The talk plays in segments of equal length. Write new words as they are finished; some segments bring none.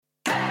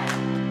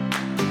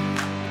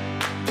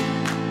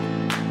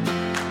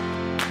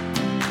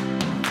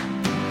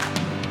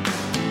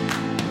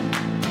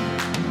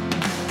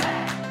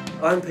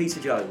I'm Peter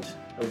Jones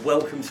and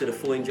welcome to the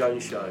Foyne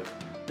Jones Show.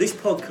 This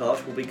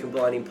podcast will be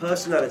combining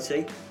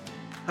personality,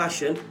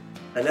 passion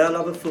and our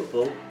love of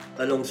football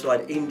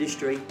alongside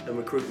industry and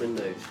recruitment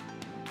news.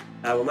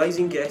 Our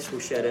amazing guests will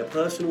share their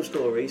personal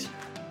stories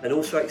and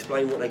also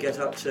explain what they get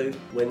up to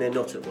when they're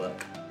not at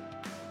work.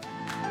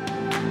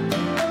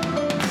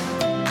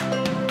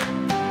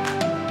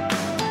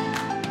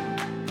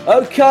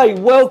 Okay,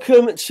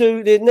 welcome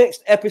to the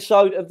next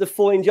episode of the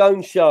Foyne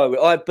Jones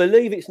Show. I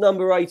believe it's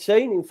number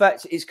 18. In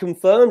fact, it's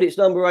confirmed it's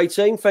number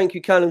 18. Thank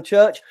you, Callum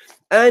Church.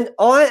 And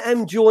I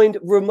am joined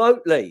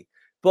remotely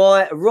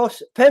by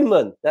Ross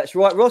Penman. That's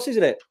right, Ross,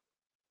 isn't it?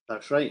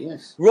 That's right,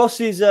 yes. Ross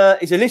is a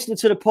listener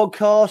to the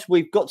podcast.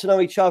 We've got to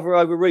know each other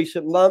over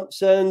recent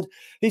months, and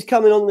he's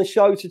coming on the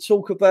show to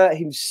talk about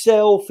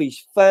himself,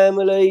 his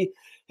family,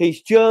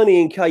 his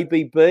journey in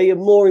KBB,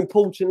 and more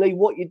importantly,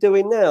 what you're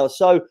doing now.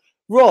 So,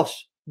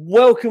 Ross,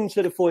 welcome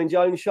to the Foyne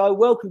Jones Show.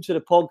 Welcome to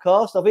the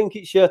podcast. I think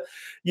it's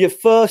your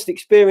first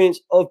experience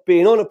of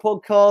being on a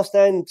podcast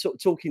and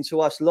talking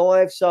to us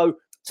live. So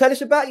tell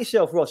us about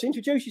yourself, Ross.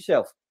 Introduce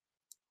yourself.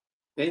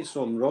 Yes,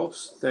 so I'm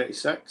Ross,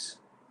 36,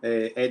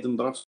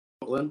 Edinburgh,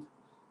 Scotland,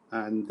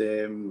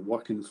 and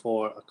working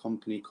for a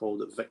company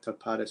called Victor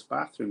Paris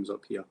Bathrooms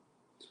up here.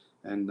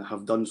 And I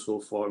have done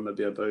so for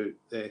maybe about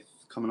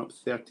coming up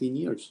 13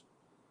 years.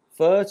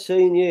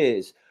 13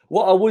 years.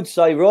 What I would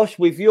say, Ross,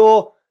 with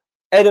your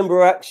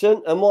Edinburgh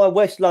accent and my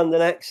West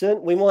London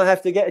accent, we might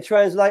have to get a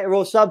translator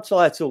or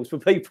subtitles for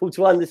people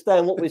to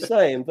understand what we're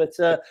saying. But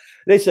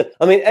listen,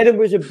 I mean,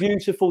 Edinburgh is a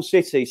beautiful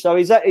city. So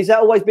is that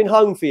always been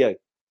home for you?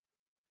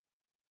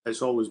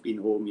 It's always been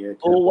home, yeah.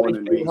 Always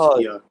been home.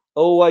 Here.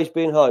 Always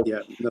been home. Yeah.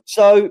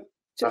 So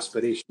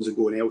aspirations are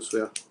going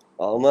elsewhere.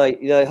 Oh,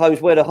 mate, you know, home's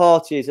where the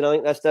heart is, and I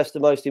think that's the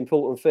most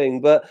important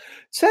thing. But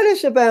tell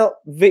us about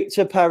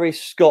Victor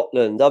Paris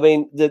Scotland. I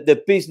mean,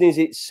 the business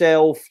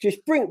itself. Just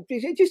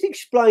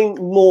explain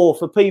more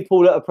for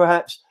people that are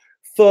perhaps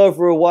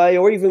further away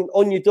or even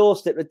on your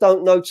doorstep that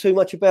don't know too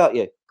much about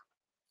you.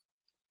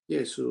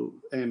 Yeah, so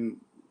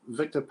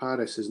Victor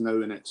Paris is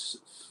now in its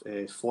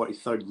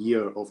 43rd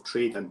year of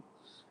trading.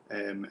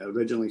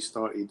 Originally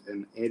started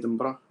in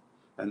Edinburgh.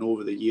 And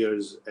over the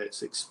years,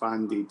 it's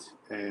expanded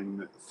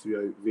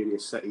throughout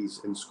various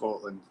cities in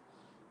Scotland,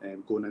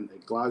 going into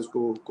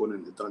Glasgow, going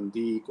into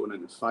Dundee, going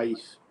into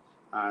Fife,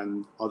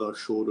 and other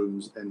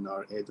showrooms in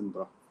our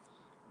Edinburgh.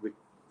 We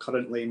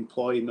currently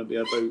employ maybe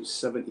about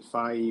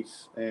 75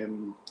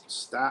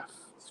 staff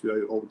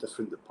throughout all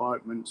different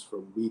departments,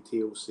 from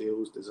retail,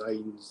 sales,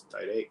 designs,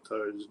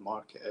 directors,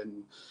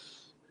 marketing,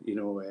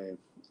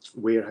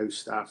 warehouse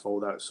staff, all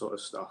that sort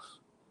of stuff.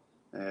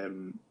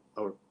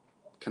 Our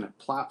kind of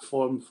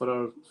platform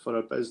for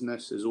our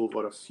business is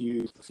over a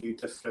few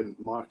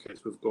different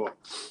markets. We've got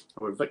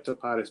our Victor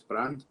Paris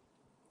brand,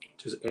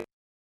 which is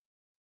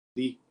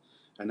LD,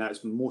 and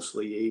that's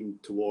mostly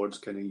aimed towards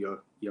kind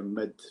of your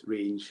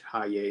mid-range,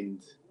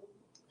 high-end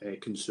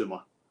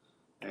consumer.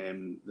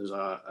 There's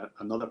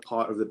another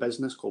part of the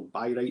business called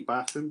Buy Right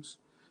Bathrooms,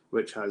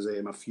 which has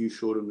a few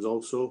showrooms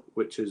also,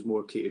 which is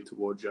more catered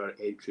towards your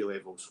entry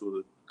level.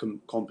 So the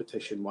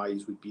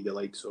competition-wise would be the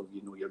likes of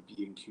your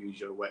B&Qs,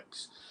 your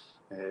Wicks.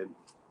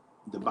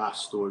 The Bath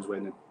stores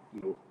when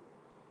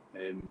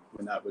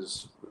that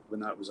was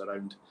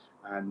around,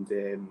 and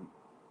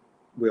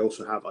we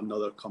also have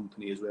another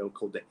company as well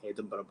called the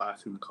Edinburgh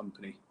Bathroom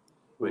Company,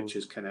 which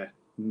is kind of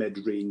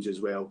mid-range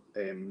as well,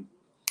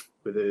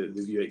 with the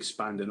view of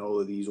expanding all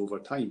of these over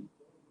time.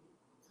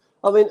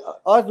 I mean,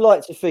 I'd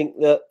like to think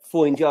that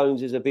Foyne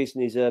Jones as a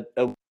business, the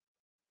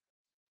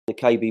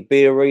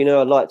KBB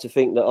arena. I'd like to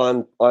think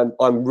that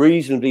I'm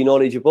reasonably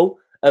knowledgeable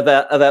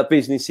about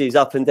businesses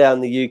up and down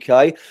the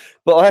UK,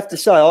 but I have to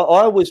say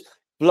I was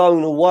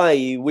blown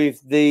away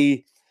with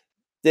the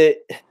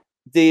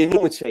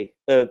enormity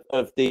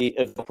of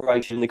the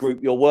operation, the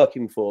group you're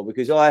working for,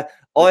 because I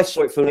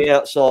saw it from the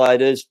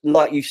outside as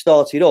like you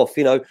started off,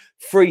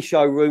 3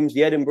 showrooms,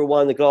 the Edinburgh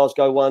one, the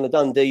Glasgow one, the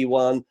Dundee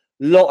one,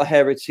 a lot of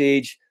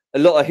heritage, a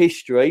lot of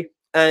history,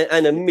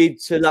 and a mid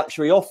to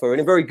luxury offer,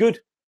 and a very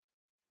good,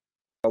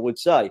 I would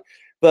say.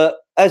 But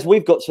as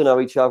we've got to know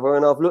each other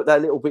and I've looked a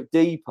little bit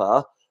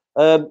deeper,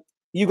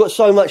 you've got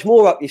so much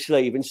more up your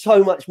sleeve and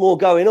so much more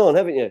going on,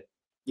 haven't you?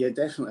 Yeah,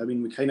 definitely. I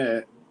mean, we kind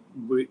of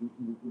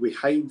we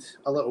hide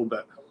a little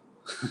bit.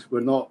 We're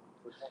not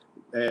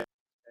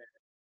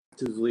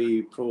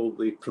actively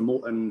probably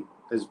promoting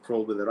is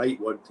probably the right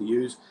word to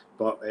use,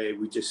 but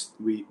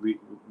we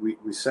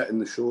sit in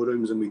the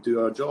showrooms and we do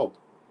our job,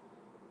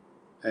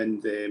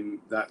 and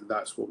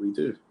that's what we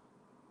do.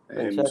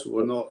 So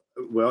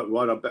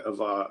we're a bit of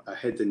a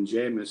hidden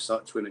gem as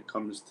such when it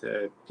comes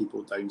to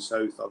people down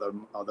south,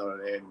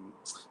 other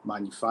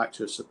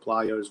manufacturers,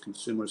 suppliers,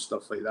 consumers,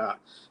 stuff like that.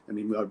 I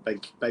mean, we are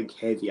big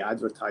heavy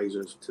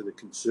advertisers to the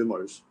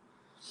consumers,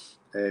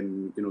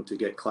 to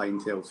get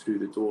clientele through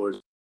the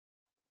doors.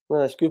 Well,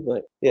 that's good,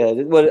 mate. Yeah,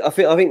 well, I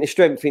think the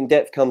strength in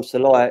depth comes to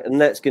light,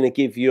 and that's going to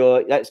give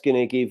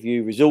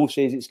you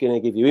resources. It's going to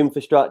give you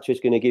infrastructure.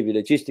 It's going to give you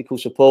logistical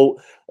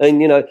support,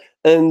 and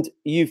and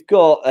you've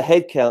got a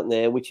headcount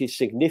there which is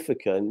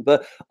significant.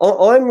 But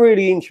I'm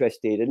really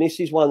interested, and this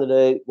is one of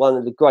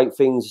the great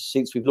things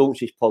since we've launched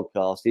this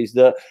podcast is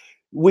that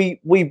we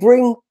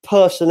bring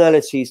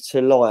personalities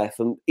to life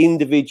and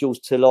individuals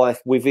to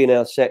life within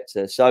our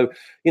sector. So,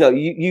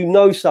 you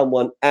know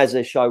someone as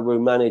a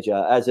showroom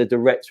manager, as a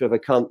director of a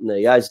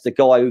company, as the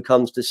guy who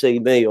comes to see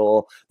me,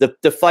 or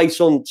the face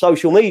on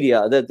social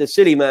media, the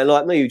silly man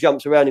like me who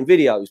jumps around in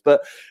videos. But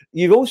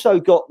you've also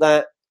got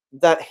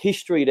that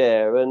history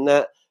there and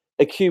that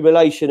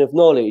accumulation of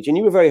knowledge. And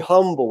you were very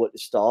humble at the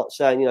start,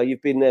 saying,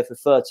 you've been there for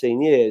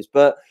 13 years,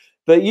 but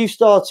you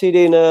started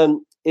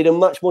in a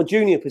much more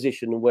junior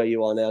position than where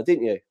you are now,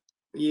 didn't you?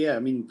 Yeah, I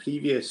mean,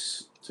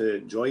 previous to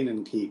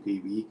joining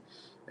KPB,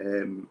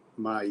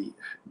 my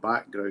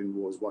background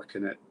was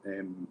working at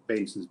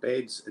Benson's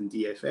Beds and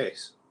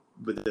DFS.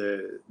 With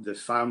the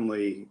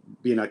family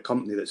being a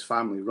company that's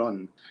family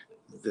run,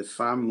 the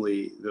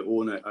family that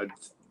own it had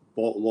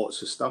bought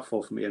lots of stuff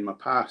off me in my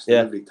past, and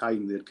every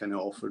time they'd kind of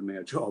offered me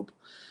a job.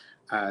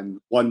 And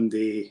one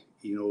day,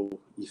 you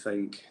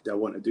think, do I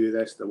want to do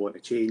this? Do I want to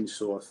change?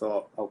 So I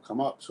thought, I'll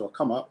come up. So I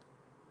come up,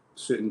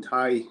 suit and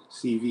tie,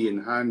 CV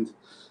in hand.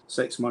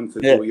 6 months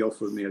ago, he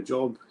offered me a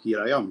job.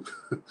 Here I am.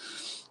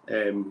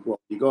 What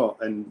you got?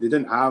 And they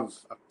didn't have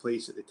a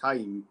place at the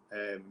time.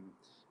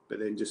 But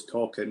then just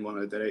talking, one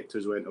of the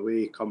directors went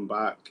away, come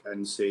back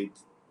and said,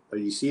 "Are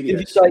you serious?" Did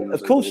you say,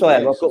 "Of course I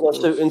am. I've got my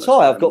suit and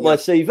tie. I've got my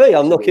CV.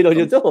 I'm knocking on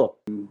your door."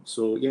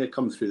 So yeah,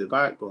 come through the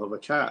back. We'll have a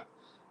chat.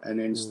 And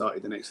then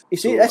started the next. You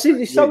see,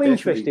 it's so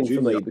interesting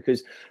for me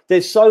because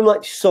there's so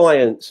much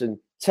science and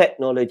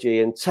technology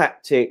and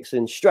tactics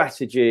and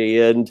strategy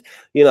and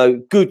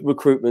good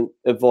recruitment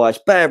advice,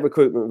 bad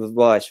recruitment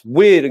advice,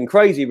 weird and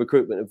crazy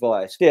recruitment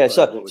advice. Yeah,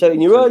 so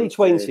in your early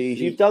 20s,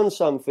 you've done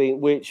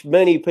something which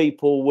many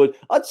people would,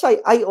 I'd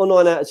say 8 or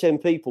 9 out of 10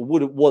 people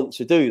wouldn't want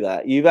to do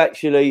that. You've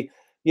actually,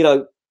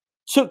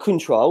 took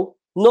control,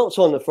 knocked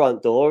on the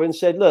front door and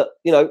said, "Look,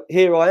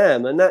 here I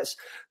am." And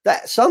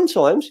that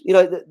sometimes,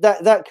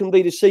 that can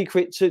be the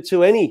secret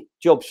to any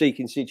job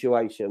seeking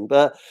situation.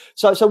 But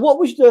so what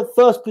was the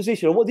first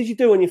position, or what did you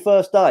do on your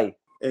first day?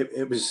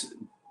 It was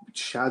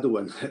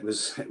shadowing. It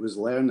was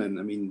learning.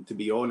 I mean, to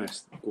be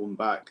honest, going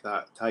back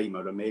that time,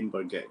 I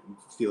remember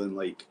feeling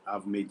like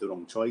I've made the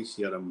wrong choice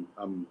here.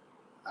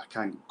 I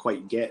can't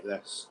quite get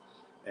this.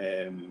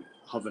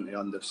 Having to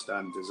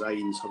understand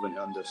designs, having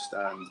to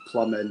understand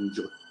plumbing,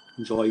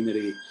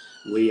 joinery,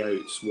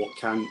 layouts, what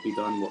can't be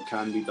done, what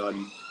can be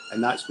done.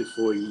 And that's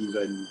before you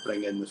even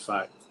bring in the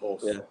fact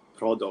of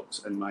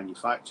products and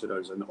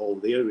manufacturers and all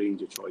their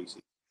range of choices.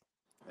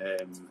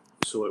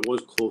 So it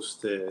was close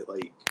to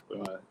like,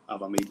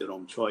 have I made the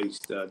wrong choice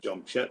to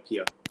jump ship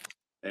here?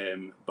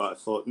 But I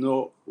thought,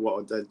 no, what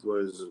I did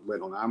was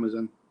went on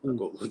Amazon. I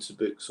got loads of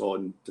books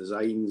on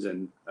designs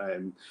and,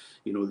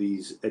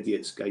 these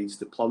idiots' guides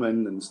to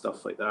plumbing and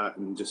stuff like that,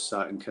 and just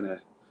sat and kind of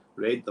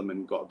read them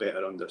and got a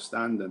better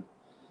understanding.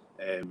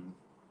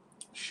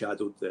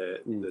 Shadowed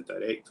the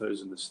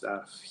directors and the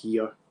staff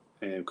here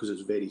because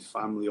it's very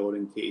family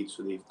orientated,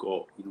 so they've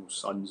got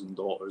sons and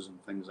daughters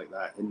and things like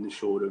that in the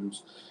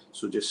showrooms.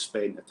 So just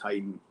spent the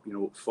time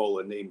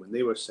following them when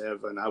they were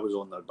serving. I was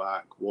on their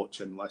back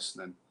watching,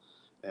 listening,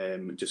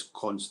 just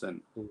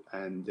constant,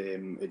 and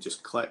it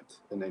just clicked.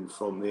 And then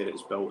from there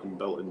it's built and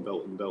built and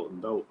built and built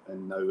and built,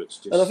 and now it's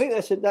just. And I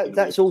think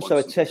that's also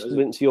a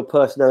testament to your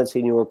personality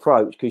and your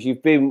approach, because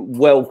you've been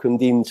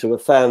welcomed into a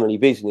family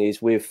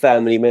business with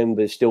family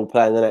members still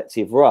playing an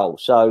active role.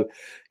 So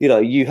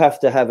you have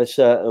to have a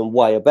certain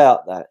way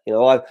about that.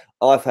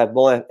 I've had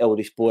my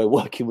eldest boy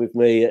working with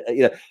me,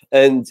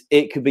 and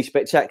it could be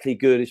spectacularly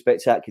good and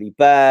spectacularly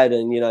bad,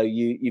 and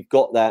you've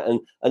got that,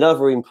 and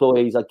other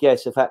employees, I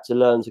guess, have had to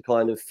learn to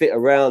kind of fit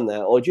around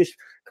that, or just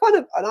kind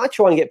of. And I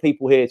try and get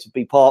people here to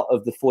be part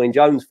of the Foyne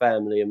Jones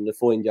family and the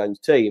Foyne Jones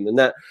team, and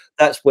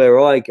that's where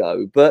I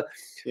go. But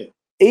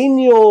in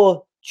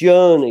your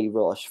journey,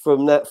 Ross,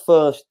 from that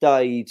first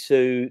day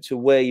to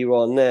where you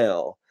are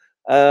now,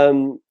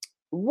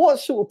 what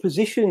sort of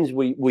positions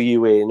were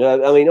you in?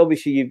 I mean,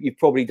 obviously you've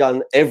probably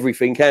done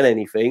everything and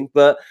anything,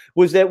 but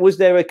was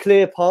there a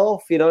clear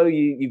path?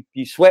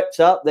 You swept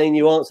up, then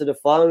you answered the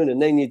phone,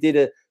 and then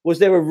you was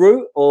there a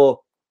route, or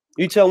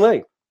you tell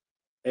me?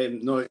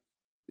 No,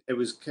 it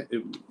was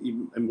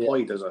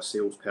employed as a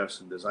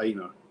salesperson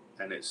designer,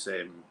 and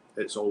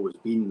it's always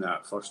been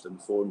that first and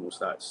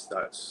foremost.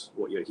 That's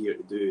what you're here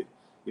to do.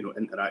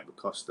 Interact with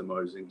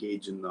customers,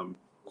 engage in them,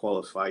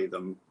 qualify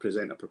them,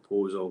 present a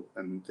proposal,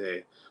 and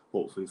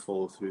hopefully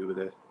follow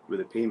through with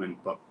the payment.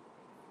 But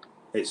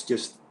it's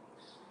just,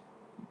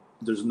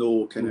 there's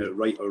no kind of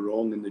right or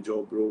wrong in the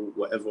job role.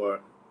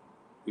 Whatever,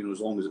 as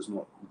long as it's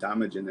not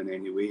damaging in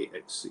any way,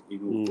 it's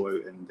go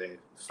out and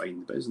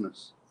find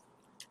business.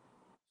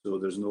 So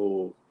there's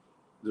no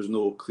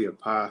clear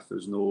path.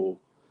 There's no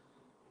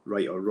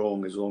right or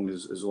wrong, as long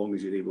as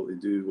you're able to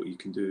do what you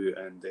can do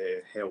and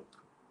help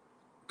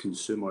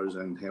consumers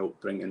and help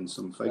bring in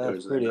some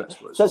figures. That's brilliant.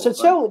 That's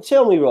what So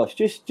tell me, Ross,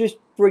 just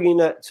bringing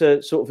that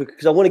to sort of,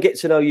 because I want to get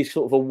to know you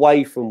sort of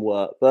away from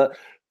work, but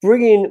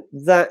bringing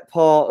that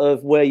part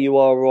of where you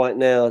are right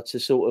now to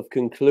sort of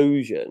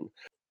conclusion.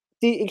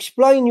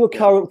 Explain your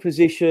current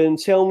position.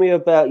 Tell me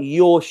about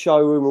your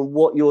showroom and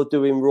what you're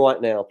doing right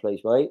now,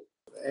 please, mate.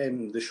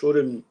 The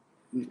showroom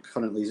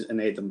currently is in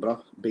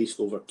Edinburgh, based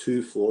over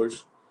 2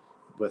 floors,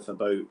 with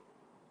about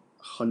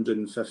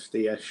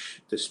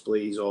 150-ish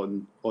displays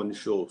on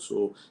show.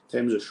 So in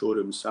terms of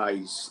showroom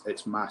size,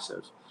 it's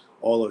massive.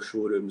 All our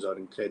showrooms are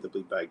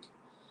incredibly big.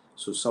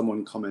 So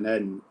someone coming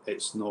in,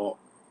 it's not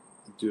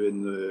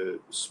doing the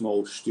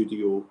small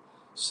studio,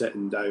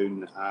 sitting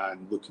down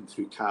and looking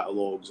through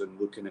catalogues and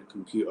looking at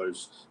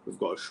computers. We've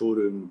got a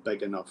showroom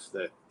big enough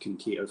that can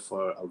cater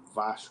for a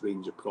vast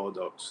range of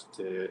products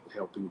to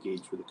help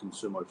engage with the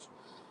consumers.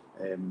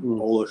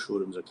 All our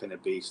showrooms are kind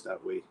of based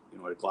that way. You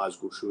know, our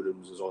Glasgow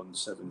showrooms is on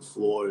 7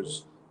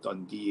 floors.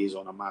 Dundee is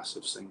on a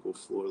massive single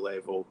floor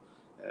level,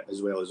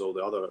 as well as all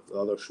the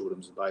other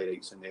showrooms, the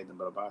Byrites and the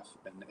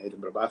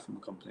Edinburgh Bathroom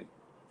Company.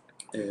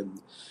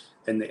 In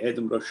the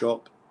Edinburgh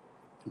shop,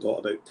 got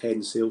about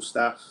 10 sales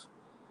staff,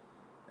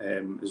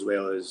 as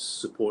well as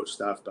support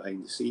staff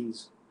behind the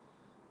scenes.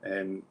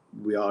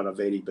 We are a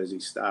very busy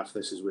staff.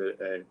 This is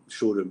where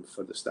showroom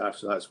for the staff,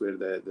 so that's where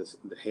the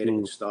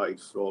heritage started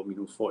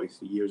from.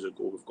 43 years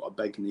ago. We've got a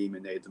big name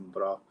in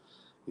Edinburgh.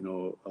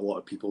 A lot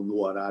of people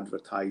know our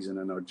advertising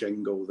and our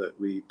jingle that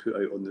we put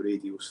out on the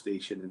radio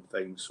station and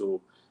things.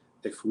 So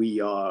if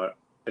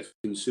a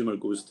consumer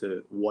goes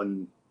to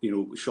one,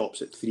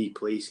 shops at 3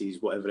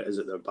 places, whatever it is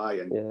that they're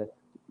buying. Yeah.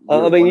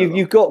 I mean,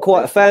 you've got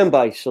quite a fan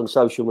base on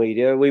social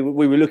media. We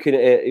were looking at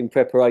it in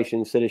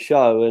preparation for the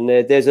show, and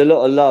there's a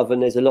lot of love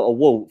and there's a lot of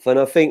warmth, and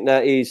I think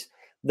that is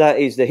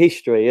the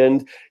history.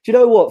 And do you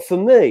know what? For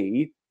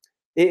me,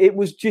 it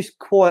was just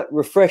quite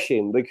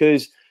refreshing,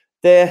 because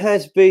there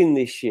has been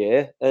this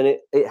year, and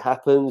it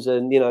happens,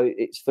 and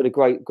it's for the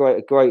great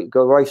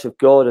grace of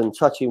God and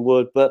touching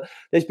wood. But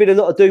there's been a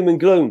lot of doom and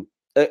gloom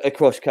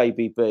across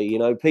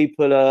KBB.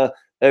 People are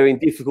in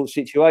difficult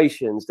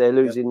situations. They're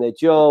losing their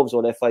jobs,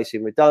 or they're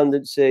facing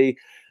redundancy,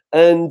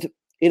 and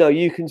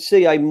you can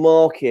see a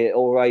market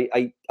or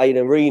an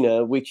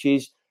arena which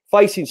is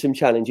facing some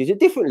challenges at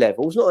different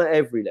levels, not at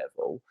every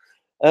level.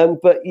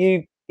 But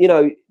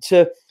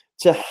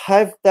to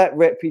have that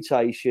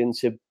reputation,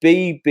 to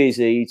be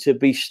busy, to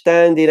be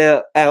standing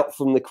out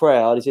from the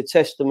crowd is a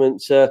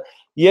testament to.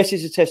 Yes,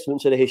 it's a testament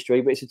to the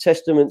history, but it's a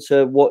testament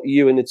to what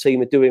you and the team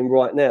are doing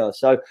right now.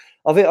 So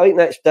I think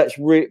that's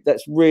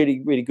really,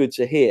 really good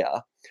to hear.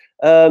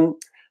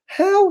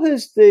 How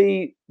has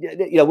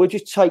we'll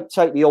just take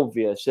the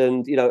obvious,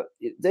 and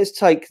let's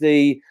take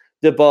the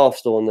Bath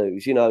store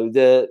news.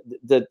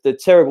 The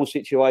terrible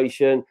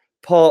situation.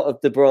 Part of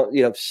the branch,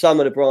 some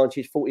of the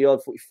branches,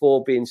 40-odd,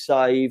 44 being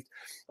saved.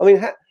 I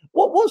mean,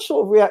 what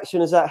sort of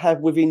reaction has that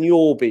had within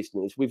your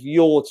business, with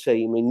your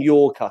team and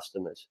your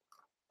customers?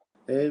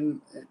 I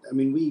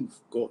mean, we've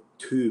got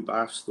 2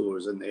 Bath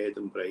stores in the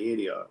Edinburgh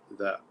area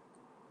that,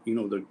 they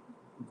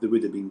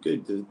would have been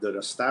good. They're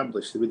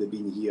established. They would have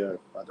been here,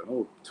 I don't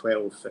know,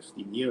 12,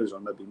 15 years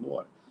or maybe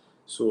more.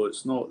 So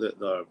it's not that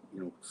they're,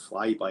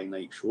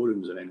 fly-by-night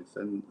showrooms or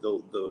anything.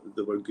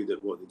 They were good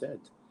at what they did.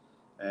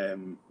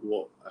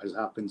 What has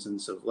happened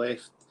since I've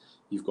left,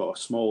 you've got a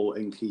small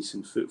increase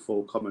in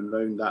footfall coming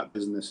round. That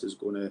business is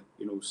going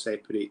to,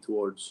 separate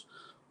towards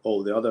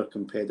all the other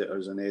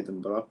competitors in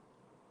Edinburgh.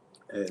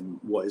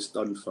 What it's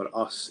done for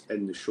us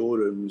in the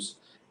showrooms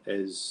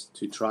is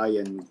to try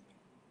and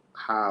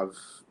have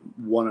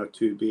 1 or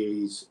 2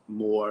 bays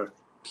more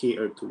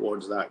catered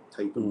towards that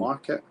type of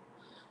market.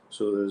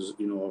 So there's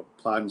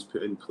plans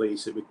put in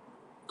place that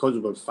because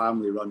we're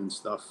family run and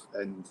stuff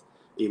and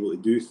able to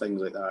do things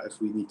like that,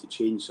 if we need to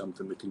change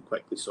something, we can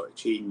quickly sort of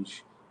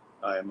change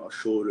our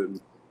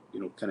showroom,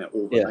 kind of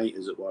overnight,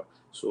 as it were.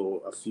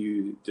 So a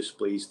few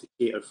displays to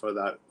cater for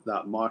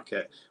that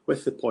market,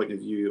 with the point of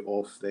view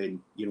of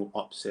then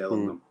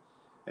upselling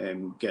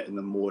them, getting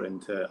them more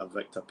into a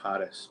Victor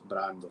Paris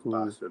brand of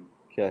bathroom.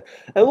 Okay.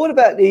 And what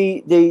about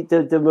the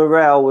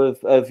morale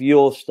of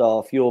your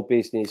staff, your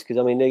business? Because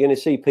I mean, they're going to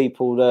see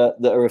people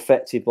that are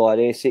affected by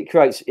this. It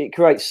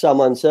creates some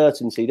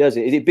uncertainty, does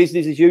it? Is it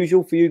business as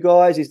usual for you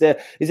guys? Has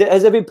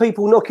there been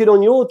people knocking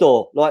on your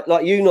door like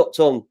you knocked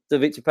on the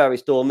Victor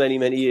Paris door many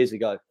years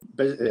ago?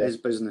 It is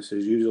business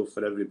as usual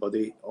for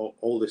everybody.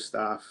 All the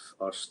staff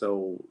are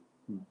still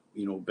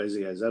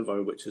busy as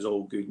ever, which is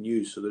all good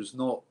news. So there's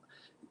not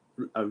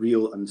a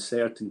real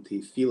uncertainty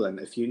feeling.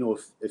 If you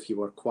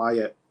were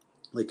quiet.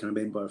 Like I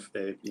remember,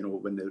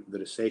 when the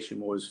recession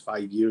was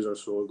 5 years or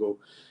so ago,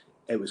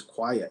 it was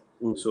quiet.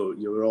 So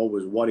you were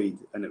always worried,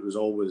 and it was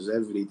always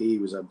every day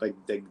was a big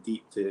dig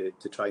deep to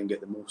try and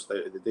get the most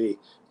out of the day.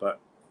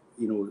 But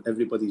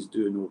everybody's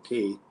doing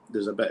okay.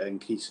 There's a bit of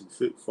increase in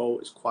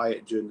footfall. It's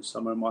quiet during the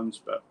summer months,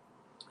 but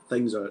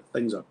things are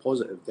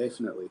positive,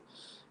 definitely.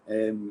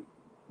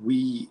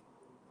 We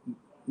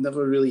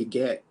never really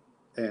get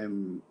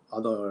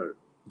other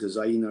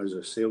designers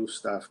or sales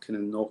staff kind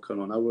of knocking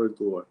on our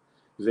door.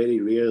 very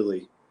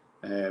rarely,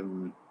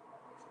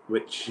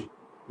 which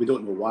we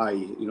don't know why.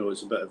 You know,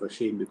 it's a bit of a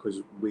shame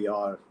because we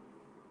are,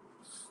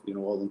 you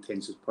know, all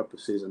intents and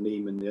purposes a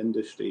name in the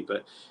industry,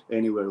 but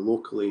anywhere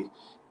locally,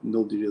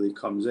 nobody really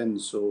comes in.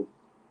 So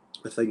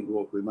I think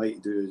what we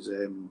might do is,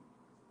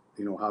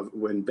 you know, have,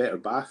 when Better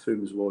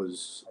Bathrooms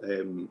was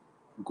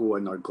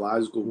going, our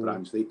Glasgow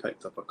branch, they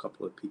picked up a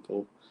couple of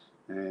people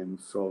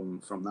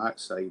from that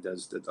side,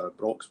 as did our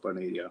Broxburn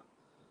area,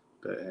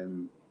 but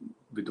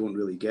we don't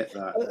really get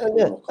that.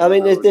 Yeah. I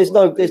mean, there's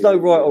no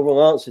right or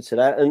wrong answer to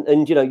that,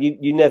 and you know,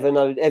 you never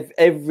know.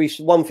 Every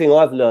one thing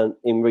I've learned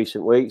in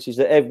recent weeks is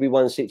that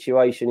everyone's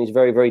situation is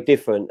very, very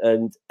different,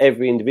 and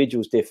every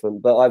individual's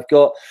different. But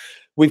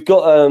we've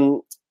got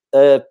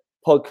a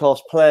podcast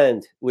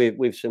planned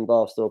with some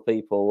Barstool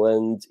people,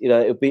 and you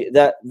know, it'll be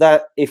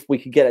that if we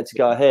could get it to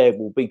go ahead,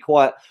 will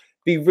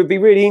be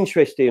really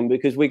interesting,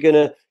 because we're going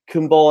to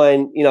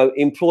combine, you know,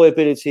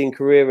 employability and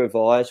career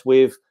advice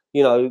with,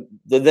 you know,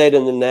 the then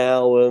and the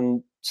now,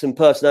 and some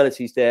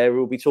personalities there who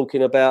will be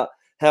talking about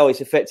how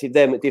it's affected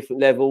them at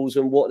different levels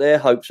and what their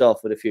hopes are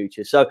for the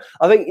future. So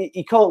I think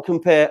you can't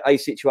compare a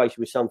situation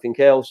with something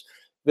else,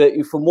 but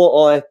from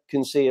what I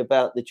can see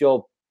about the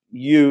job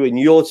you and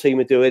your team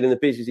are doing and the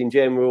business in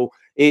general,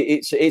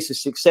 it's a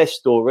success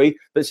story.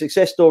 But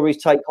success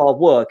stories take hard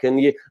work, and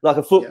you, like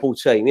a football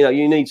team, you know,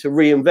 you need to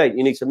reinvent,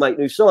 you need to make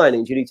new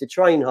signings, you need to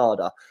train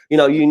harder, you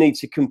know, you need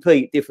to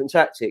compete different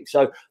tactics.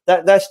 So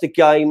that's the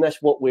game,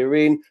 that's what we're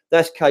in,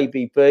 that's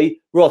KBB.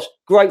 Ross,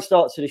 great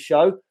start to the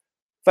show,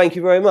 thank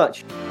you very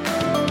much.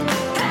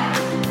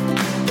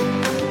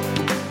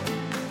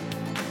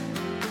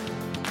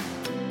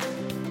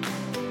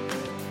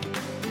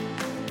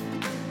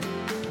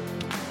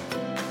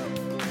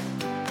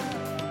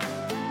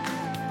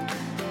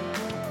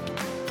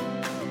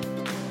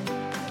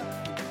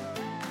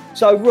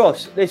 So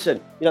Ross, listen,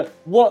 you know,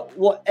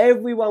 what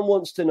everyone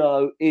wants to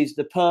know is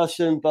the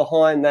person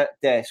behind that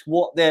desk,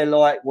 what they're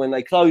like when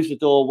they close the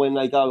door, when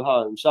they go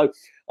home. So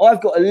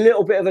I've got a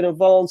little bit of an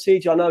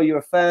advantage. I know you're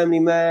a family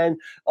man.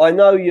 I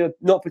know you're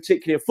not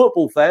particularly a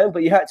football fan,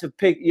 but you had to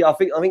pick. I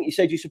think you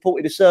said you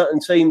supported a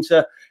certain team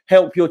to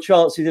help your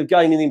chances of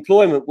gaining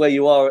employment where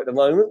you are at the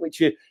moment,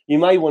 which you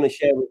may want to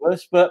share with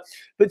us. But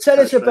tell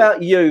us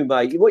about you,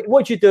 mate.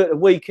 What do you do at the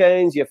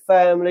weekends? Your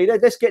family?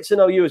 Let's get to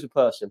know you as a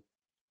person.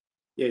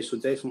 Yeah, so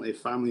definitely a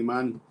family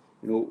man.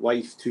 You know,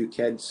 wife, 2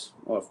 kids.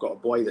 Oh, I've got a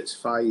boy that's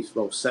 5,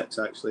 well 6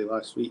 actually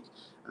last week,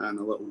 and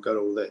a little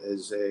girl that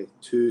is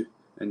 2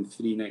 and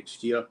 3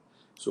 next year.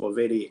 So a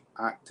very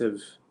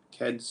active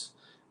kids,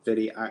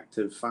 very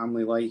active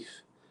family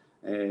life,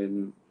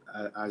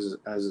 as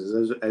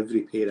is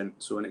every parent.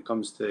 So when it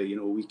comes to, you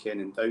know,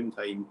 weekend and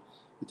downtime,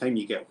 the time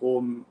you get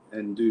home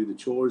and do the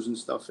chores and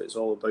stuff, it's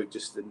all about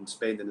just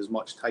spending as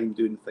much time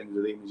doing things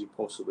with him as you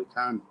possibly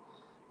can.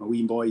 My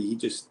wee boy, he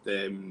just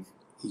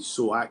he's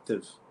so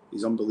active.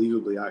 He's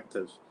unbelievably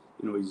active.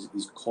 You know,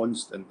 he's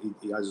constant.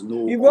 He has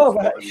no.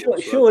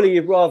 Surely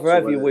you'd rather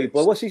have your wee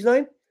boy. What's his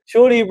name?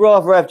 Surely you'd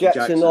rather have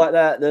Jackson like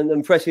that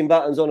than pressing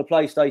buttons on a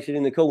PlayStation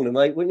in the corner,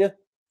 mate, wouldn't you?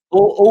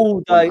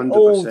 All day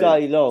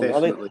long. Definitely. I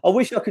mean, I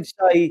wish I could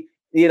say,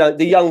 you know,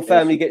 the young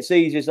family gets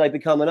easier as they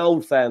become an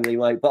old family,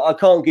 mate. But I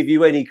can't give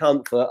you any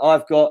comfort.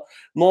 I've got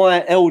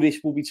my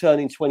eldest will be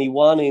turning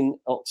 21 in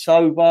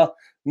October.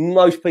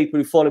 Most people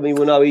who follow me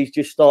will know he's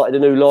just started a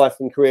new life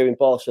and career in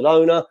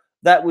Barcelona.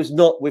 That was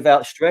not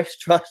without stress,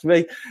 trust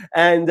me.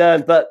 And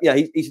but yeah,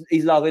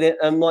 he's loving it.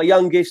 And my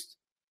youngest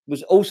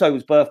his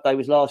birthday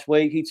was last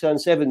week. He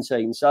turned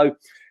 17. So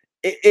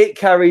it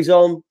carries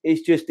on.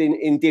 It's just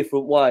in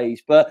different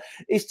ways. But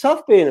it's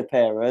tough being a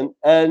parent,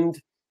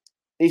 and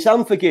it's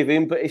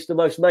unforgiving, but it's the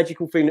most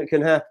magical thing that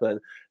can happen.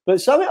 But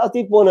something I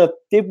did want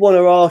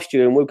to ask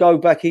you, and we'll go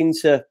back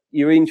into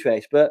your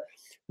interest. But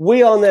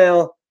we are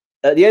now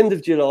at the end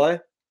of July,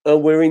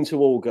 and we're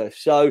into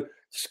August. So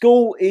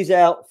school is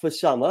out for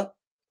summer.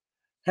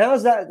 How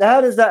does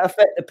that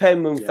affect the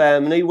Penman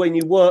family when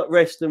you work,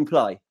 rest, and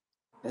play?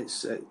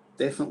 It's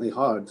definitely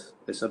hard.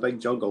 It's a big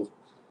juggle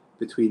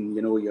between,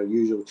 you know, your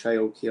usual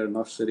childcare,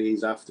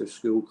 nurseries,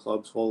 after-school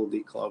clubs, holiday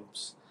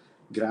clubs,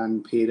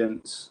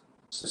 grandparents,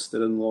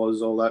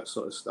 sister-in-laws, all that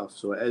sort of stuff.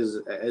 So it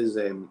is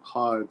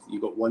hard.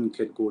 You got one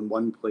kid going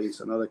one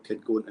place, another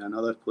kid going to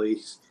another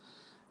place.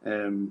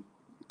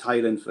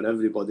 Tiring for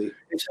everybody.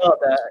 It's hard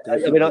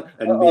that. I mean,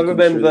 I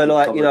remember,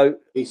 like, you know,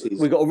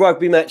 we got a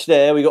rugby match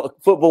there, we got a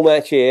football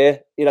match here.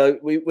 You know,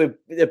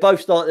 they're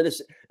both starting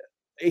this.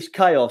 It's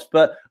chaos,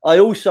 but I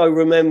also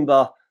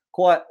remember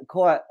quite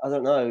I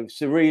don't know,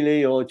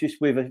 surreally or just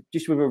with a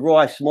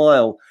wry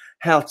smile,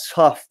 how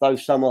tough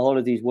those summer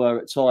holidays were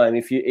at time.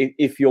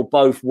 If you're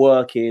both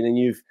working and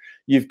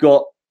you've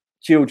got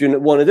children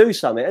that want to do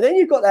something, and then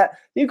you've got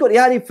the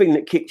added thing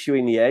that kicks you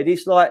in the head.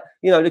 It's like,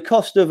 you know, the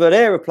cost of an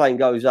aeroplane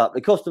goes up,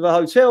 the cost of a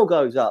hotel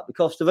goes up, the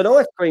cost of an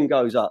ice cream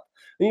goes up,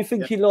 and you're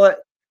thinking like,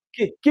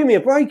 give me a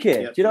break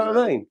here. Do you know what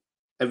I mean?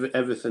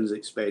 Everything's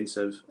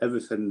expensive.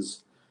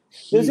 Everything's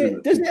does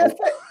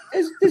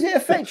it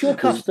affect your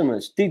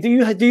customers? Do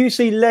you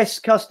see less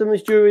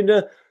customers during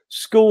the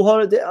school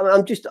holiday? I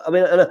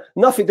mean,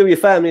 nothing to do with your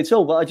family at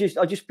all, but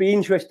I just be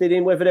interested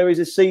in whether there is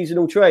a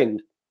seasonal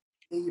trend.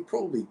 You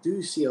probably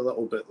do see a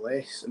little bit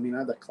less. I mean, I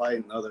had a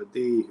client the other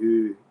day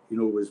who,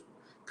 was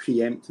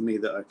preempting me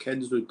that our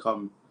kids would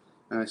come.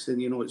 And I said,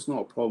 it's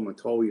not a problem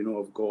at all.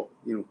 I've got,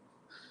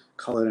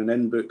 colouring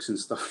in books and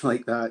stuff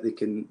like that. They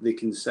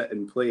can sit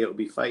and play. It'll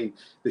be fine.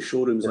 The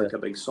showroom's like a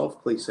big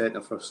soft play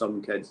centre for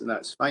some kids, and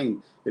that's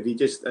fine. If you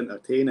just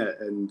entertain it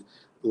and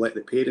let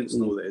the parents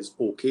know that it's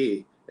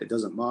okay, it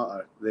doesn't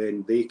matter,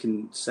 then they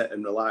can sit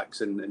and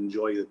relax and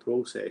enjoy the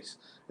process.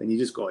 And you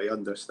just got to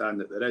understand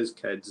that there is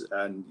kids,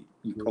 and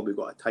you've probably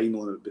got a time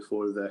limit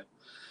before their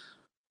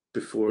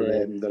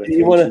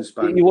attention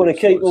span. You want to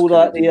keep all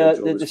like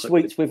the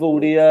suites with all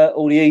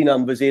the E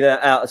numbers in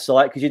out of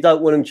sight, because you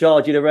don't want them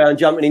charging around,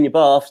 jumping in your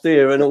baths, do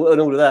you, and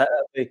all of that.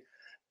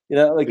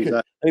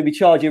 They'd be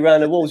charging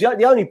around the walls.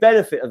 The only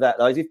benefit of that,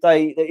 though,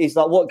 is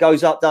like what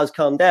goes up does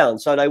come down,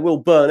 so they will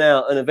burn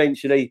out and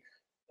eventually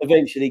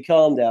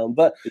calm down.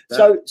 But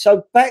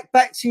so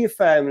back to your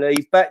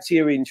family, back to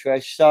your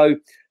interests. So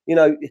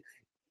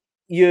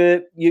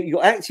you're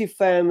active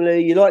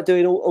family. You like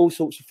doing all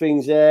sorts of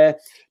things there.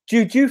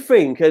 Do you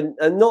think, and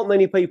not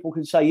many people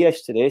can say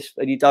yes to this,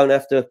 and you don't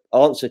have to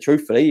answer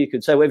truthfully. You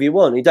can say whatever you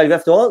want. You don't even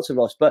have to answer,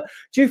 Ross. But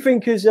do you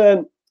think, as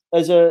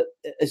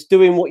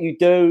doing what you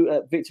do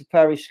at Victor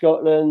Parish,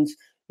 Scotland,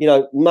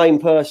 main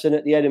person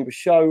at the Edinburgh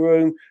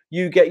showroom,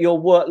 you get your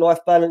work-life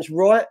balance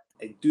right?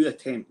 I do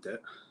attempt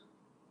it.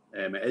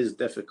 It is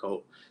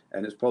difficult,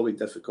 and it's probably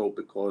difficult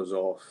because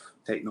of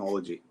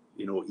technology,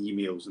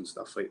 emails and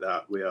stuff like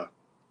that, where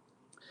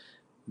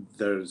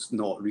there's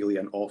not really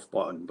an off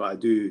button. But I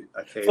do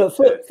attempt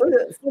for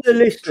the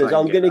listeners,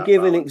 I'm going to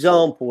give an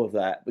example of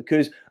that,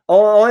 because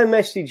I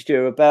messaged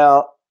you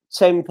about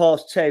 10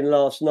 past 10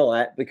 last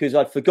night because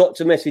I forgot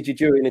to message you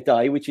during the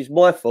day, which is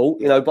my fault,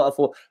 but I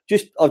thought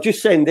I'll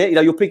just send it,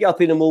 you'll pick it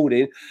up in the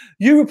morning.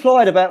 You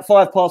replied about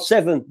 5 past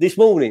 7 this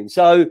morning.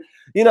 So,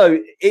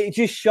 it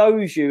just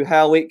shows you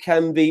how it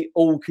can be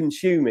all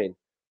consuming.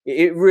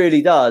 It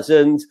really does.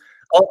 And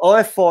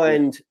I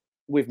find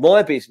with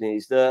my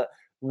business that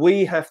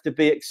we have to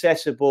be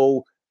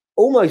accessible,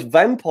 almost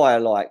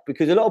vampire-like,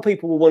 because a lot of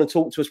people will want to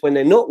talk to us when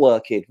they're not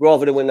working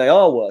rather than when they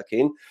are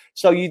working.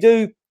 So you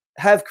do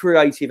have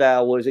creative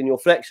hours and you're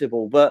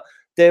flexible, but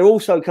there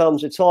also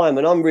comes a time,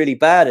 and I'm really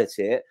bad at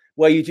it,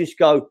 where you just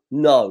go,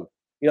 no.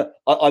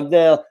 I'm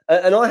now,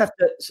 and I have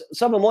to.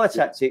 Some of my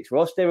tactics,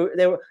 Ross, they're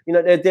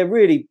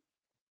really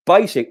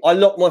basic. I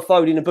lock my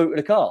phone in the boot of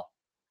the car.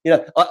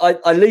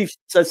 I leave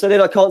so then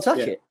I can't touch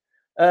it,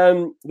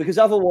 because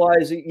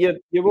otherwise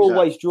you're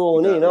always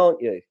drawn in,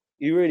 aren't you?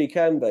 You really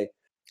can be.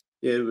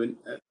 Yeah,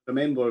 I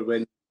remember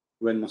when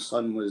my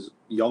son was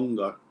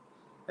younger,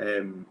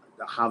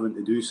 having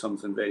to do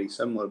something very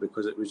similar,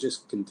 because it was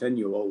just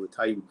continual all the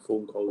time,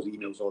 phone calls,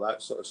 emails, all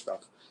that sort of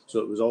stuff. So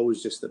it was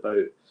always just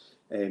about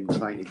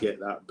trying to get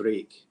that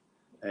break.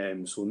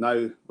 So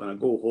now when I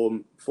go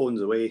home,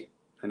 phone's away,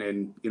 and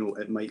then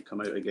it might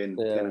come out again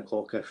 10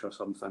 o'clock-ish or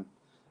something,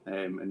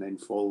 and then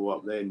follow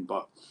up then.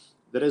 But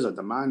there is a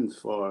demand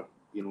for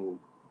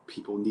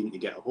people needing to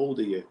get a hold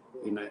of you,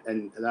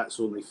 and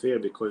that's only fair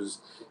because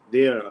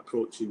they're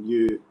approaching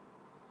you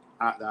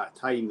at that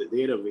time that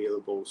they're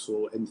available.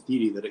 So in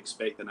theory, they're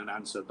expecting an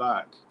answer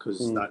back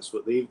because that's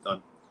what they've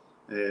done.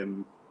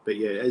 But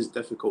yeah, it is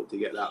difficult to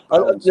get that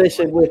balance.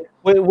 Listen,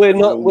 we're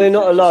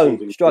not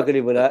alone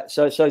struggling with that.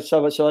 So I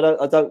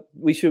don't.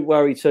 We shouldn't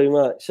worry too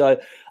much. So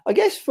I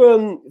guess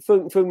from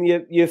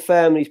your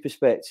family's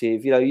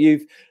perspective,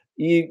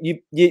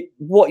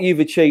 what you've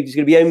achieved is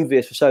going to be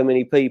envious for so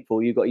many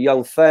people. You've got a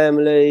young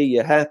family.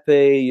 You're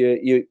happy.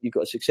 You've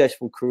got a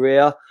successful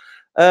career.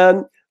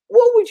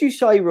 What would you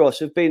say, Ross,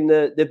 have been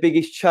the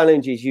biggest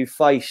challenges you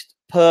faced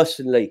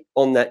personally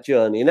on that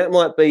journey? And that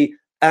might be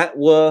at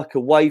work,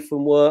 away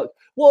from work.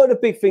 What are the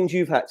big things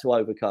you've had to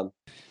overcome?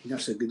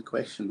 That's a good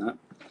question,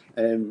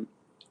 that.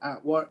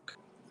 At work,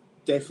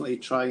 definitely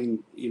trying,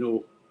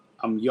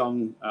 I'm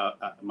young,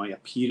 my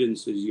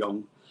appearance is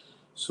young,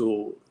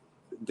 so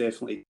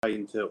definitely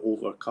trying to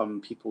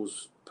overcome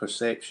people's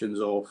perceptions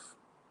of,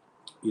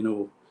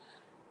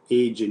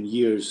 age and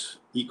years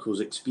equals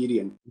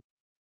experience.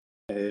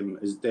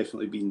 Has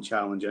definitely been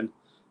challenging.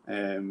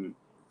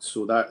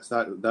 So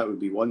that would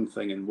be one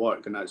thing in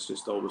work, and that's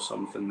just always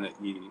something that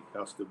you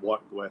have to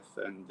work with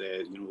and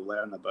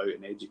learn about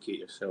and educate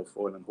yourself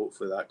on, and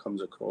hopefully that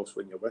comes across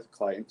when you're with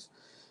clients.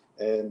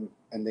 And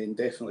then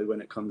definitely when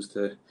it comes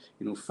to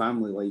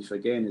family life,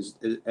 again,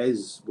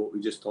 is what we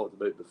just talked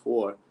about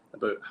before,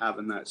 about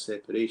having that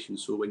separation.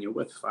 So when you're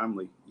with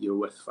family, you're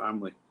with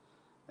family,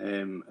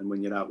 and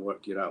when you're at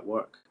work, you're at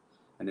work.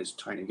 And it's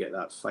trying to get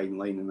that fine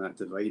line and that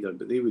divider.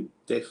 But they would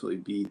definitely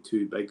be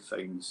two big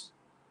things,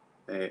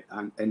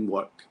 and in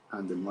work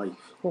and in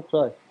life. Fair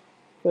play.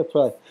 Fair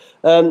play.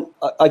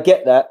 I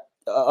get that.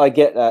 I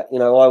get that.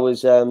 I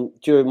was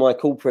during my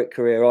corporate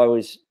career, I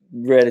was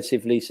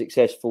relatively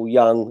successful,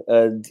 young,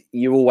 and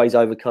you're always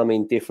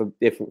overcoming different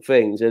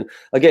things. And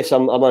I guess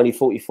I'm only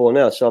 44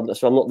 now, so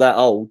I'm not that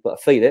old, but I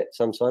feel it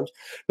sometimes.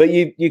 But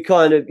you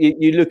kind of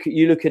you look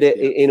at it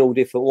in all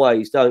different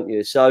ways, don't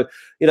you? So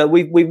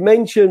we've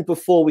mentioned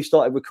before we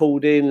started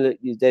recording that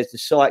there's the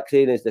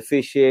cycling, there's the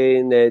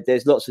fishing,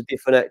 there's lots of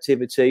different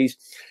activities.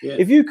 Yeah.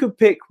 If you could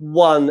pick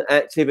one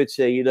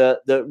activity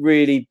that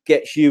really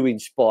gets you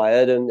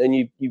inspired and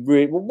you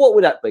really, well, what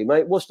would that be,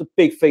 mate? What's the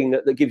big thing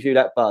that gives you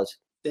that buzz?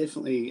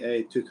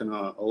 Definitely took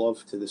a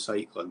love to the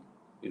cycling.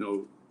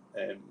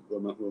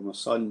 With my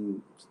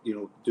son,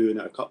 doing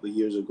it a couple of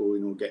years ago,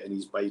 getting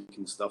his bike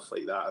and stuff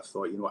like that. I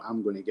thought,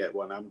 I'm going to get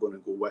one. I'm going to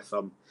go with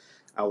him.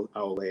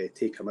 I'll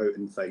take him out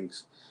and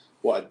things.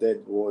 What I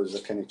did was I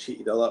kind of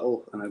cheated a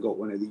little, and I got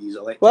one of these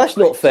electric. Well, that's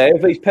not fair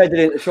if he's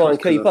pedaling to try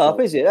and keep up,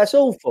 is it? That's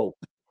awful.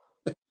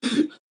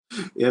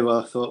 Yeah, well,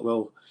 I thought,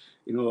 well,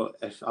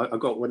 if I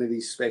got one of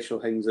these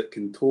special things that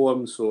can tow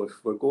him, so if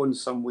we're going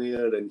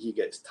somewhere and he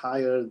gets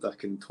tired, I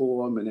can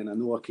tow him, and then I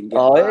know I can get.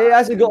 Oh, it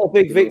hasn't got a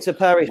big Victor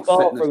Paris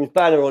Bathrooms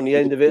banner on the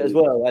end of it as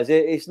well, has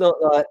it? It's not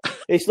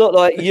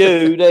like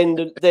you,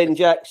 then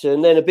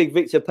Jackson, then a big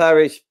Victor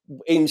Paris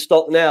in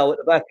stock now at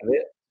the back of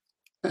it.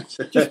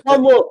 Just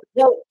one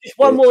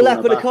more lap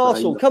of the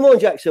castle. Come on,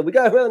 Jackson, we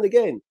go around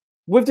again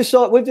with the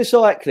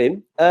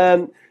cycling.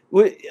 I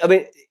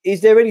mean,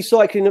 is there any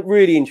cycling that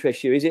really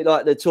interests you? Is it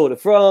like the Tour de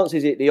France?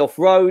 Is it the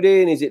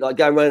off-roading? Is it like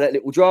going around that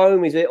little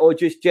drome? Is it, or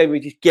just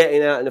generally just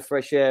getting out in the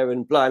fresh air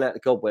and blowing out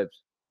the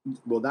cobwebs?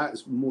 Well,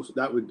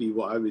 that would be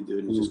what I would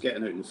do, is just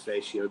getting out in the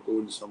fresh air,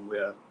 going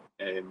somewhere,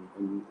 and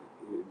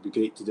it'd be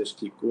great to just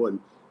keep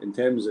going. In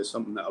terms of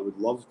something that I would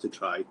love to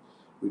try,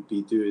 would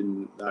be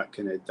doing that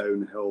kind of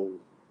downhill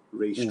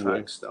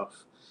racetrack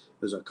stuff.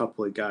 There's a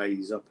couple of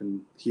guys up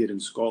here in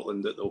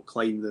Scotland that they'll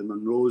climb the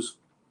Munros.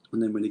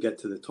 And then when they get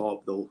to the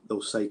top,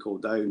 they'll cycle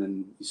down,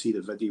 and you see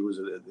the videos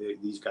that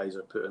these guys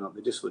are putting up.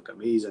 They just look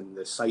amazing.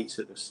 The sights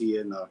that they're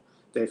seeing are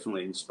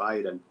definitely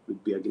inspiring.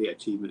 Would be a great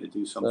achievement to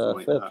do something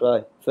like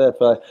that. Fair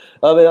play.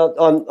 I mean,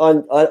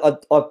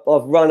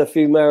 I've run a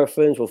few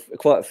marathons, or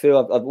quite a few.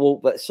 I've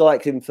walked, but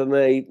cycling for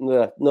me,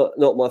 not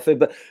my thing.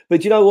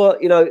 But you know what?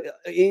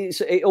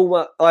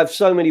 I have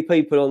so many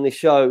people on this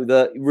show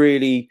that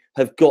really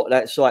have got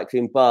that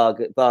cycling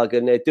bug,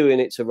 and they're doing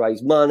it to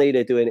raise money.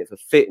 They're doing it for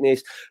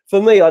fitness.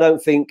 For me, I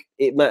don't think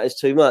it matters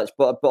too much,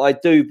 but I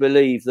do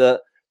believe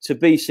that to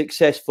be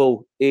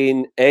successful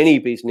in any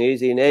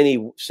business, in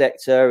any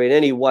sector, in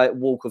any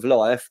walk of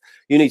life,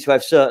 you need to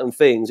have certain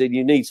things, and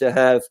you need to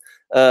have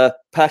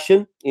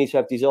passion, you need to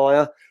have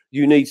desire,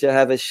 you need to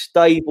have a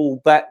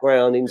stable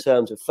background in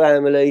terms of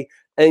family,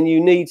 and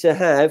you need to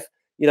have,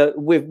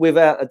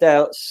 without a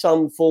doubt,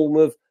 some form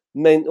of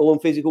mental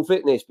and physical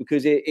fitness,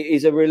 because it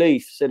is a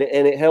relief, and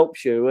it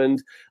helps you.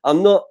 And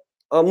I'm not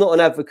an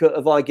advocate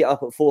of I get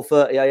up at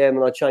 4:30 a.m.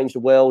 and I change the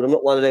world. I'm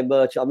not one of them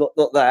merchants. I'm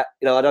not that.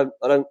 I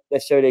don't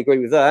necessarily agree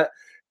with that.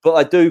 But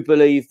I do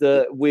believe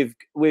that with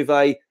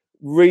a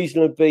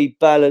reasonably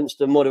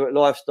balanced and moderate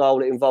lifestyle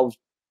that involves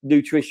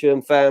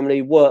nutrition,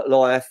 family, work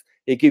life,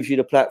 it gives you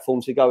the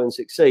platform to go and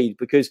succeed.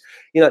 Because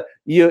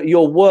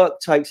your work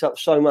takes up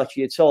so much of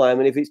your time,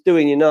 and if it's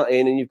doing your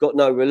nutting and you've got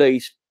no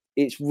release,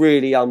 it's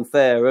really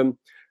unfair. And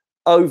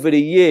over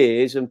the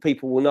years, and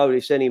people will know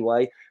this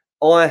anyway,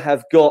 I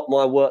have got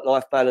my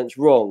work-life balance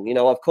wrong.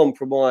 I've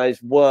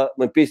compromised my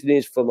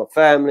business for my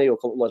family, or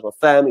compromised my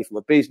family for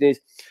my business.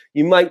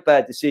 You make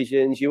bad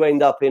decisions, you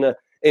end up in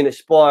a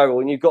spiral,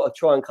 and you've got to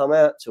try and come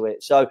out to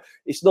it. So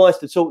it's nice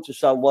to talk to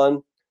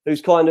someone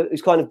who's kind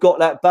of got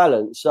that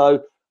balance.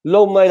 So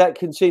long may that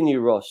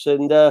continue, Ross.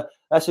 And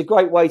that's a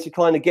great way to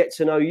kind of get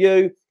to know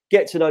you,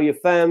 get to know your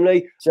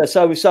family.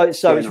 So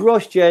it's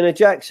Ross, Jenna,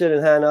 Jackson,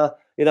 and Hannah.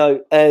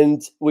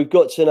 And we've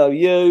got to know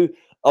you.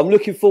 I'm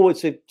looking forward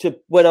to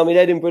when I'm in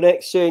Edinburgh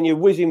next, seeing you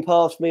whizzing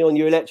past me on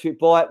your electric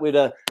bike with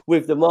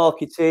the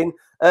marketing.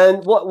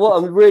 And what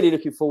I'm really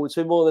looking forward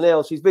to more than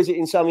else is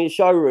visiting some of your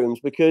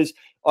showrooms, because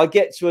I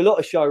get to a lot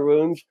of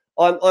showrooms.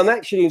 I'm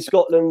actually in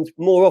Scotland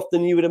more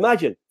often than you would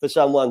imagine for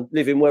someone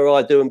living where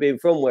I do and being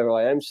from where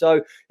I am.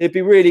 So it'd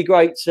be really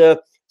great to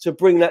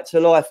bring that to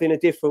life in a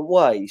different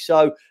way.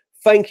 So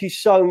thank you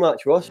so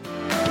much, Ross.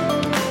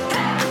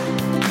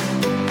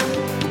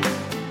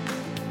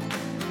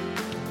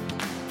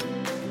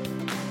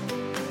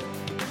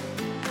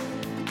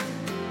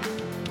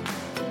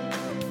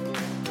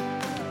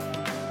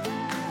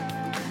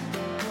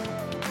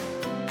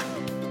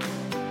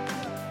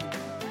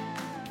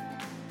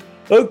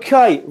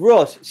 Okay,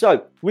 Ross.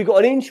 So we've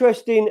got an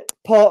interesting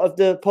part of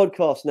the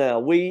podcast now.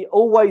 We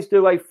always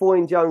do a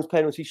Foyne Jones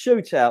penalty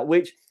shootout,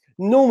 which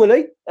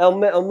normally, on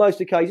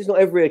most occasions, not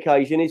every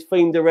occasion, is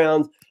themed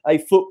around a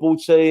football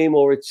team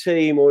or a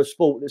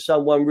sport that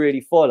someone really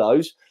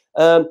follows.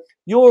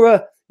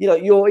 You're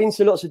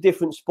into lots of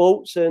different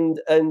sports, and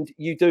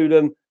you do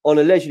them on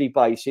a leisurely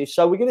basis.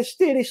 So we're going to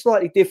steer this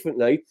slightly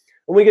differently,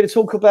 and we're going to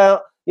talk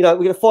about, we're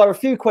going to fire a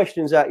few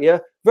questions at you,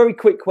 very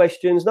quick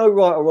questions, no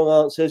right or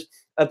wrong answers,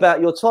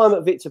 about your time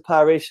at Victor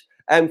Paris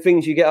and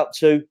things you get up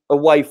to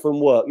away from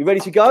work. You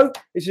ready to go?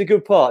 This is a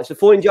good part. It's the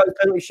Foyne Jones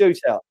penalty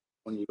shootout.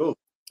 On you go.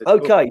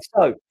 Okay,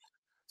 so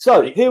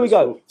Right, here we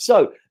go. go.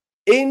 So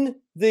in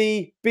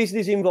the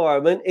business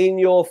environment, in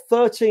your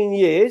 13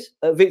 years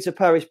at Victor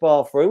Parish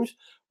Bathrooms,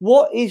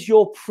 what is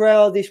your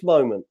proudest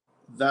moment?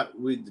 That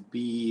would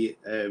be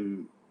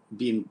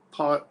being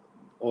part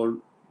of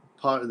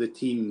the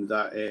team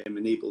that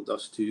enabled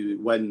us to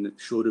win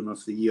Showroom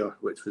of the Year,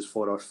 which was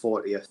for our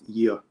 40th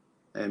year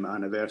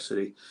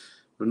anniversary.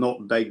 We're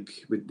not big.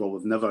 We've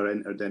never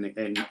entered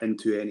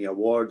into any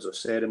awards or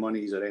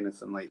ceremonies or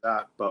anything like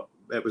that, but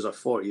it was our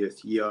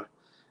 40th year.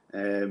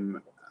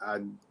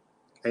 I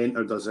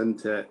entered us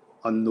into it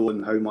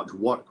unknowing how much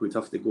work we'd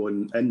have to go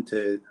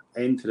into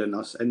entering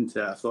us into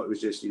it. I thought it was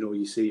just,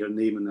 you say your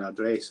name and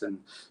address and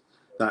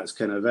that's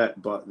kind of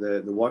it. But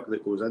the work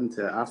that goes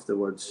into it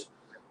afterwards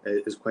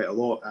is quite a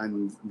lot.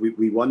 And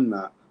we won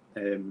that.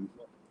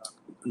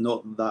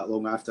 Not that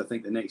long after, I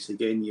think the next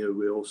again year,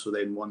 we also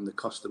then won the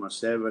Customer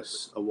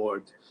Service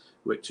Award,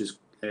 which is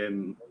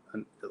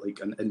like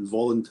an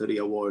involuntary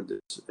award.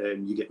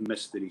 You get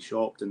mystery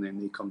shopped and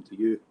then they come to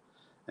you.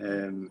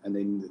 And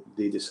then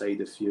they decide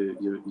if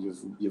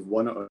you've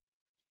won it or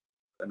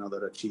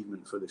another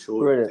achievement for the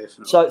show.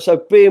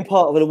 So being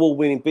part of an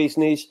award-winning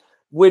business,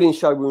 winning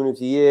Showroom of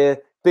the Year,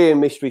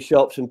 being mystery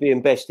shops and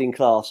being best in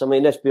class. I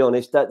mean, let's be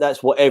honest,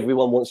 that's what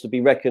everyone wants to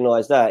be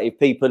recognised at. If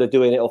people are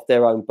doing it off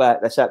their own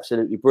back, that's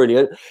absolutely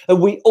brilliant.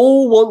 And we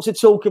all want to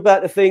talk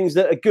about the things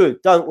that are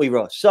good, don't we,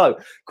 Ross? So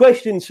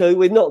question 2,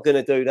 we're not going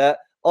to do that.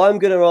 I'm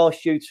going to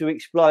ask you to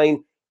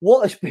explain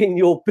what has been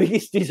your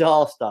biggest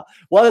disaster.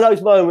 One of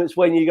those moments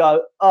when you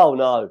go, oh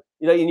no,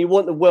 and you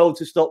want the world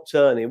to stop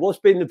turning. What's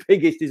been the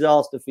biggest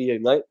disaster for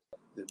you, mate?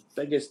 The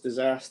biggest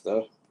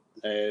disaster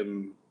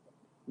in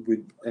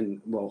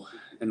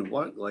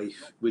work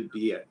life would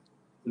be it.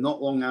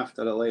 Not long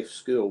after I left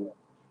school,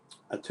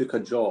 I took a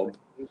job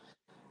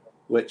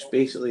which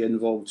basically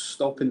involved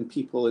stopping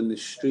people in the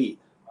street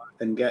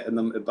and getting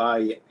them to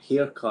buy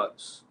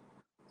haircuts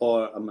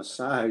or a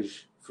massage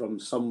from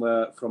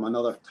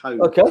another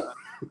town. Okay.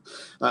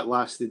 That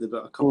lasted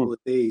about a couple of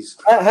days.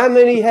 How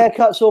many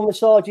haircuts or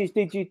massages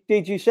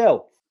did you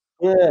sell?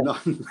 Yeah.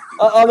 None.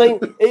 I mean,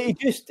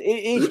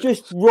 it's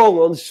just wrong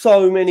on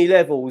so many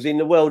levels in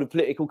the world of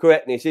political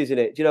correctness, isn't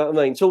it? Do you know what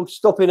I mean? So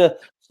stopping a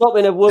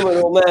woman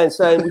or man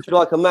saying, would you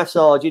like a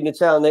massage in the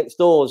town next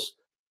door's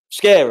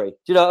scary. Do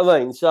you know what I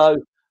mean? So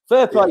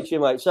fair play to you,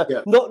 mate. So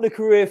not the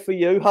career for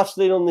you,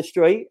 hustling on the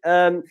street,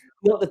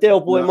 not the Del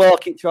Boy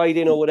market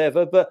trading or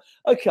whatever. But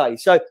okay,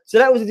 so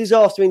that was a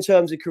disaster in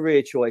terms of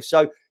career choice.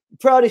 So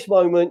proudest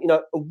moment,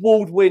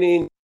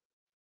 award-winning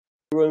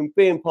room,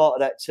 being part of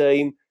that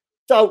team.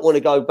 Don't want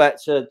to go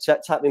back to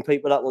tapping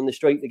people up on the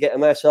street to get a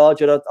massage,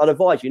 and I'd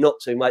advise you not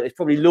to, mate. There's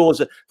probably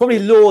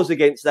laws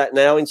against that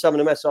now in some of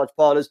the massage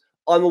parlours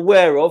I'm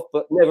aware of,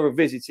 but never have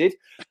visited.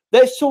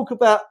 Let's talk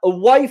about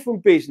away from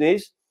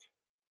business.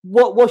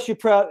 What's your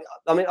proud?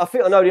 I mean, I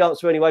think I know the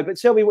answer anyway, but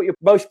tell me what you're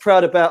most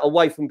proud about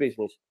away from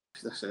business.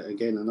 That's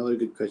again another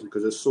good question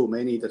because there's so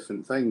many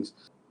different things.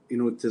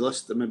 To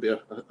list maybe a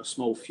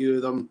small few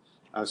of them.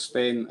 I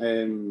spent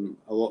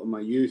a lot of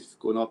my youth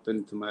going up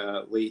into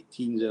my late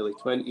teens, early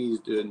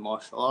 20s doing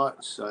martial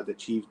arts. I'd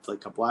achieved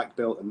like a black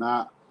belt in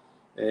that.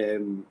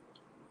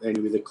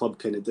 Anyway, the club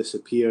kind of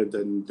disappeared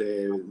and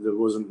there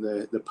wasn't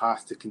the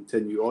path to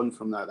continue on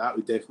from that. That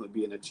would definitely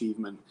be an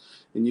achievement.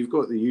 And you've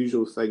got the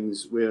usual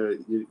things where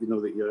you know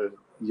that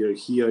you're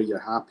here, you're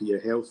happy, you're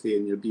healthy,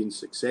 and you're being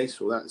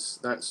successful.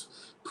 That's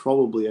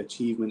probably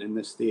achievement in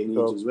this day and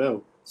age as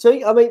well. So,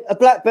 I mean, a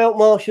black belt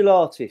martial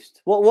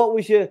artist. What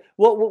was you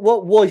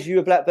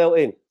a black belt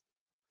in?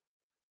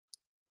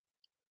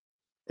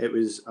 It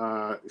was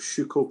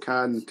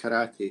Shukokan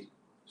karate.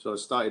 So I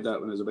started that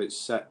when I was about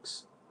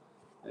 6.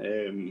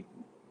 I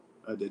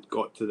had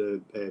got to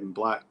the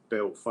black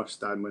belt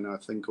first time when I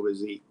think I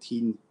was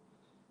 18.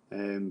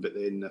 But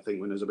then I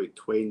think when I was about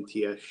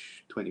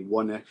 20-ish,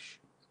 21-ish,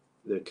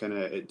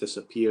 it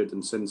disappeared.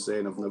 And since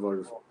then, I've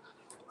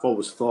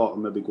always thought I'll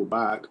maybe go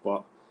back,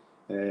 but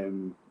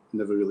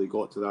never really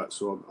got to that.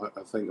 So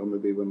I think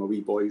maybe when my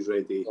wee boy's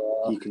ready,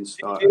 he can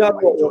start.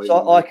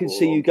 I can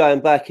see you going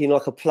back in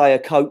like a player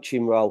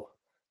coaching role.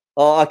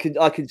 I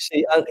can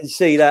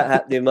see that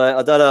happening, mate.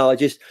 I don't know. I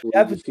just feel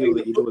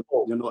that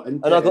you're not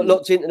into and I got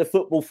locked into the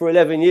football for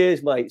 11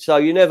 years, mate. So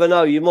you never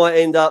know. You might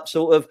end up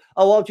sort of,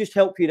 I'll just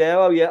help you there.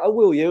 Oh yeah, I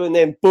will you, and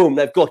then boom,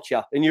 they've got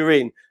you, and you're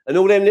in. And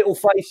all them little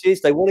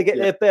faces, they want to get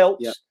their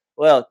belts. Yeah.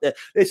 Well,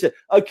 listen.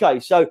 Okay,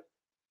 so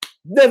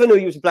never knew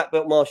you was a black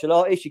belt martial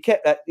artist. You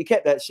kept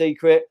that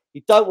secret.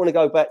 You don't want to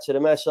go back to the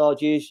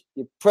massages.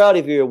 You're proud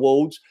of your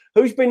awards.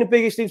 Who's been the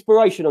biggest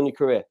inspiration on your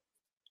career?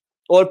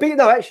 Or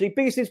biggest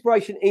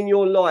inspiration in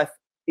your life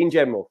in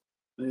general?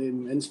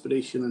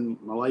 Inspiration in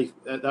my life,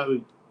 that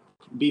would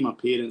be my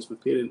parents. My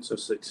parents are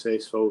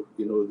successful,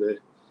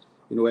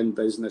 in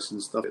business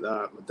and stuff like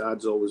that. My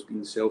dad's always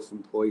been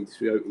self-employed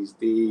throughout his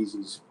days.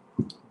 He's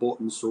bought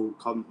and sold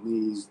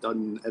companies,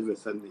 done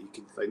everything that you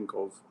can think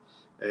of.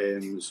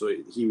 So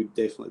he would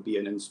definitely be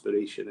an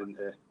inspiration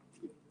into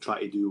try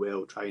to do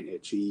well, trying to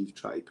achieve,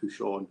 try to push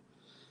on.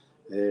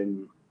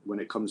 When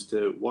it comes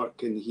to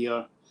working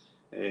here,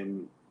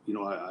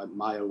 I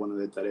admire one of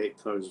the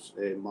directors,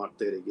 Mark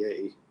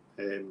Derrighetti.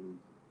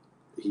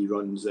 He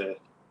runs the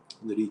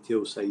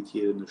retail side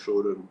here in the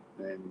showroom,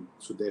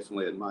 so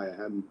definitely admire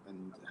him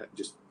and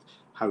just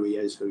how he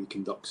is, how he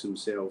conducts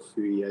himself,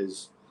 who he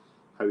is,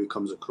 how he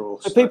comes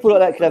across. So people like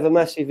that could have a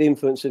massive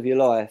influence of your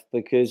life,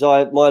 because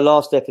my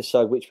last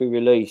episode, which we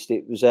released,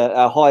 it was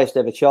our highest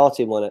ever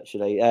charting one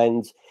actually,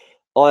 and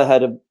I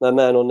had a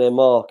man on there,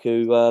 Mark,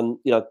 who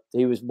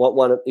he was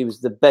he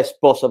was the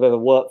best boss I've ever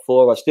worked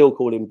for. I still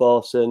call him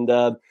boss, and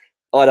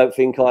I don't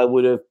think I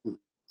would have.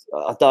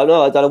 I don't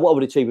know what I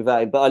would achieve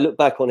without him. But I look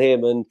back on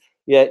him, and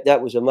yeah,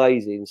 that was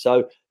amazing.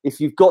 So if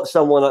you've got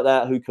someone like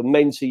that who can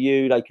mentor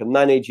you, they can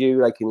manage you,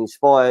 they can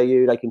inspire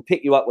you, they can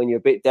pick you up when you're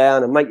a bit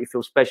down and make you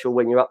feel special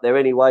when you're up there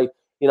anyway.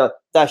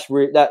 That's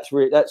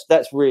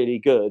really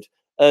good.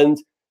 And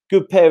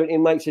good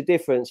parenting makes a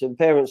difference, and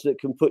parents that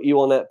can put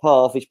you on that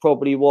path is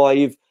probably why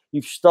you've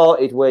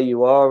started where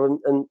you are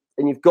and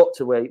you've got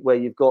to where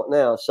you've got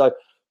now. So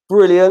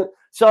brilliant.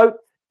 So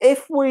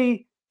if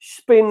we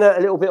spin that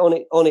a little bit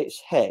on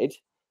its head,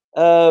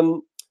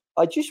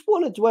 I just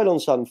want to dwell on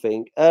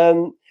something.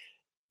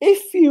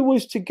 If you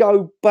was to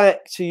go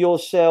back to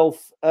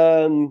yourself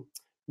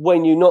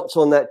when you knocked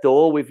on that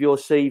door with your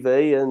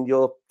CV and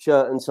your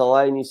shirt and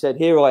tie, and you said,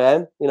 "Here I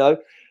am,"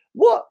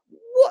 what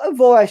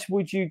advice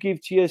would you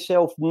give to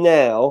yourself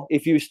now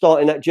if you were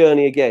starting that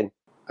journey again?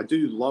 I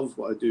do love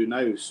what I do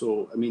now,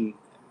 so I mean,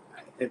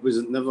 it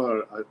was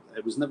never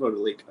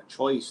like a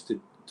choice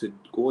to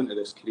go into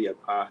this career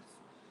path,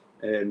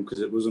 because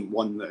it wasn't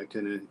one that I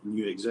kind of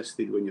knew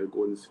existed when you're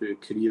going through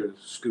career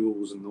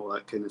schools and all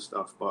that kind of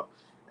stuff. But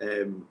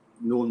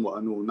knowing what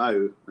I know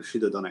now, I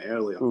should have done it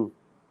earlier.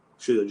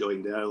 Should have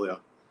joined earlier,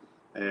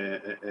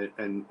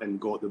 and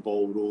got the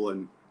ball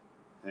rolling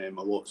a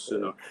lot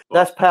sooner.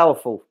 That's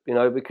powerful,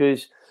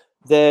 because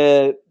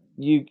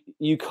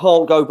you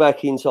can't go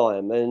back in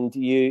time, and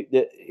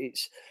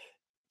it's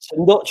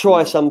to not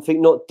try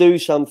something, not do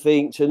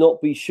something, to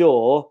not be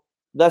sure.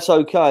 That's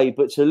okay,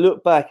 but to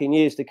look back in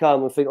years to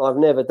come and think I've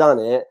never done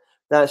it,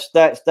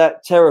 that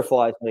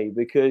terrifies me,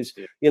 because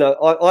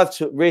I've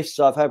took risks,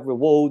 I've had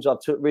rewards, I've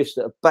took risks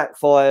that have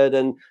backfired,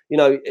 and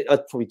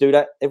I'd probably do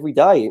that every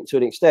day to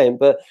an extent.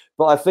 But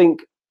I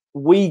think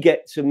we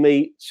get to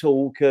meet,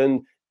 talk,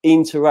 and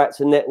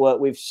interact and network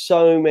with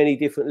so many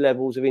different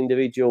levels of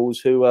individuals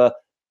who are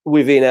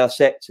within our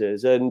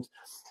sectors, and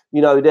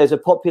there's a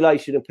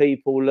population of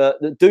people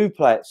that do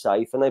play it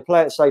safe, and they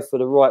play it safe for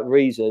the right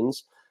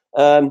reasons.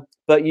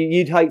 But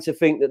you'd hate to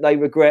think that they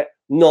regret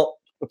not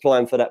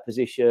applying for that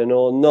position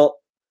or not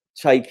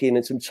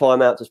taking some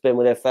time out to spend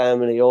with their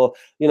family, or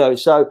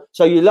so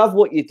you love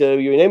what you do,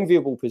 you're in an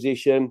enviable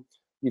position.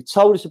 You've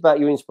told us about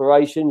your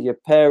inspiration, your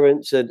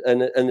parents, and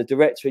the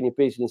director in your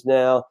business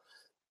now.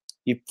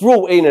 You've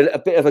brought in a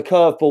bit of a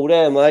curveball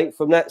there, mate,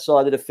 from that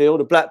side of the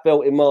field, a black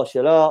belt in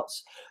martial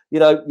arts. You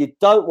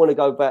don't want to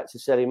go back to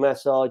selling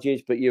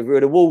massages, but you're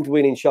an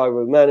award-winning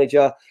showroom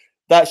manager.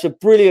 That's a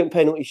brilliant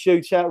penalty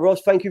shootout,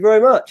 Ross. Thank you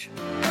very much.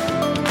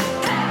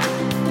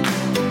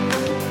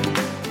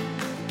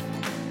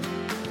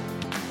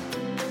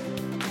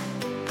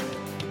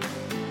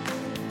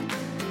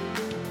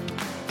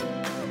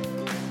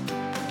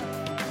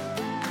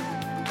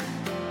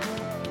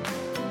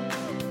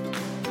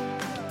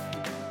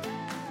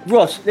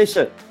 Ross,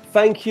 listen,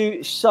 thank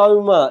you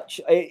so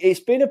much. It's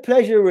been a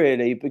pleasure,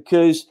 really,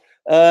 because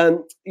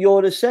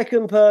you're the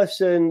second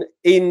person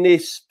in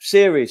this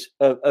series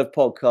of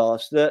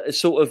podcasts that has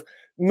sort of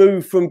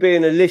moved from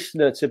being a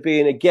listener to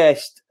being a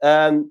guest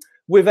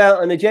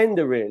without an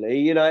agenda,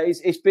 really.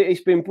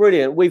 It's been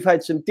brilliant. We've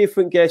had some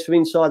different guests from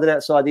inside and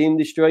outside the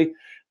industry,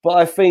 but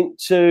I think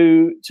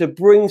to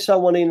bring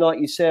someone in like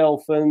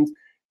yourself and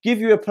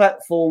give you a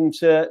platform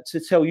to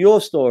tell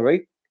your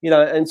story,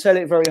 and tell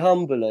it very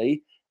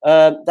humbly,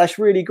 that's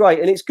really great.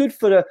 And it's good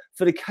for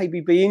the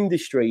KBB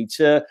industry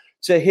to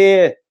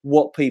hear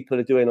what people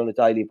are doing on a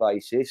daily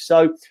basis.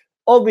 So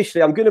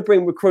obviously I'm going to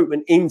bring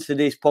recruitment into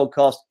this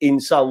podcast in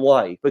some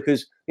way,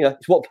 because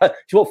it's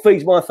what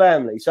feeds my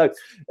family. So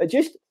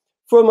just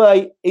from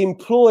a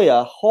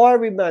employer,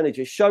 hiring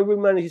manager,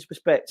 showroom manager's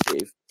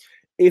perspective,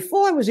 if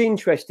I was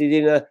interested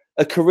in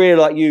a career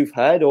like you've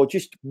had, or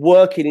just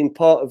working in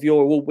part of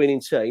your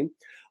award-winning team,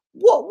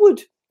 what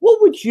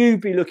would you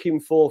be looking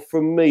for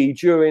from me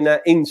during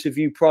that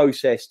interview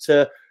process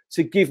to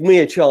give me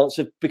a chance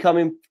of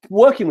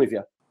working with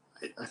you?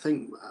 I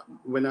think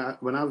when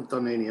I've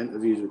done any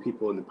interviews with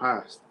people in the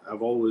past,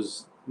 I've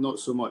always, not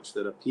so much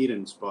their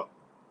appearance, but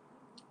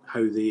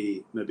how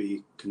they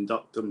maybe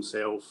conduct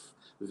themselves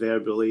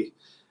verbally,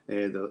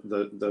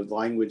 the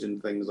language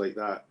and things like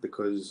that,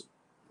 because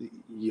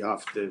you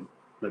have to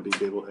maybe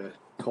be able to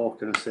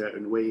talk in a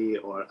certain way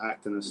or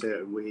act in a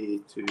certain way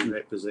to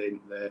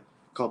represent the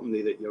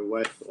company that you're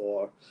with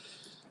or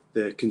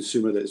the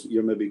consumer that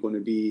you're maybe going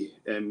to be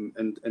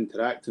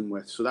interacting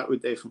with. So that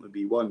would definitely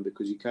be one,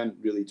 because you can't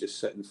really just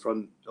sit in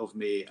front of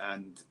me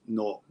and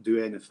not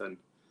do anything.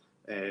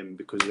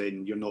 because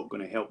then you're not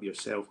going to help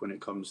yourself when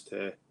it comes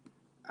to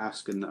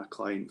asking a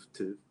client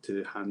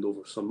to hand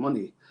over some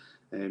money.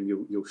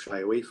 You'll shy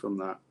away from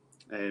that,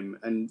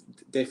 and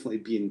definitely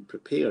being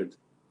prepared,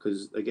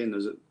 because again,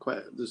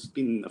 there's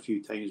been a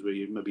few times where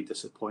you're maybe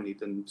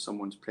disappointed in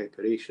someone's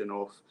preparation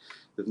of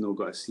they've not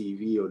got a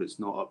CV or it's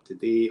not up to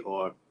date,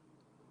 or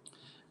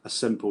a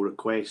simple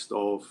request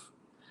of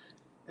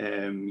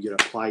you're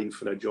applying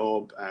for a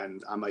job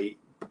and I might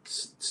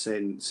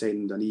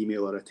send an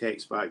email or a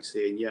text back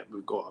saying, yep,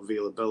 we've got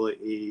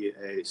availability,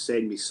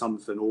 send me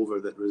something over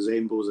that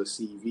resembles a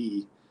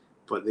CV,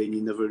 but then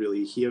you never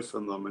really hear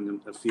from them.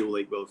 And I feel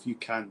like, well, if you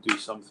can't do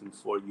something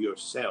for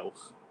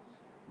yourself,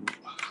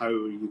 how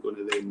are you going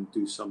to then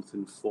do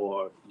something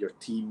for your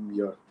team,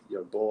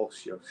 your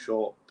boss, your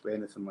shop,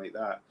 anything like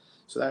that?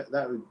 So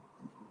that would,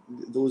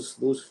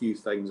 those few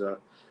things are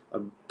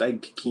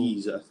big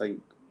keys that I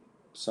think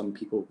some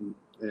people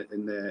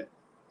in the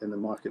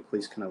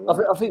marketplace kind of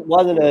lack. I think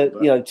one of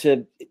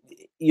the,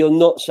 you're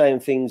not saying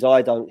things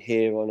I don't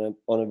hear on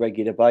a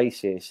regular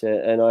basis,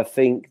 and I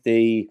think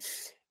you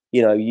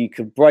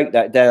could break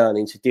that down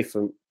into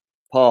different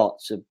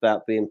parts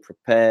about being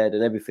prepared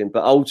and everything,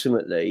 but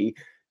ultimately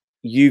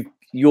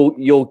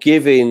you're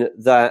giving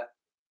that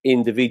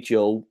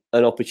individual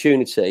an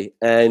opportunity,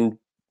 and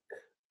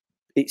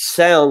it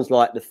sounds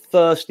like the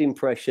first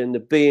impression, the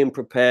being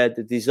prepared,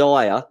 the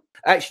desire,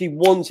 actually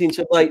wanting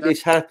to make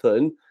this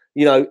happen,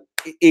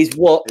 is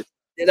what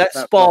that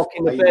spark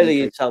in the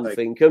belly is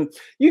something.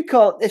 You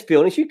can't, let's be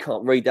honest, you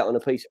can't read that on a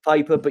piece of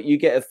paper, but you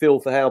get a feel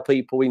for how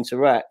people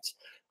interact.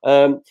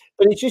 But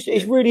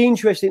it's really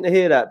interesting to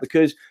hear that,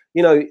 because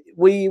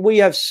we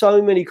have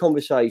so many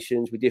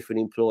conversations with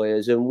different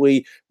employers, and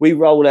we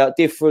roll out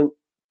different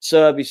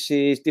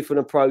services, different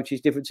approaches,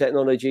 different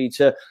technology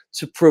to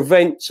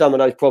prevent some of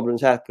those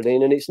problems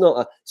happening. And it's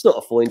not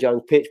a Foy &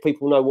 Jones pitch.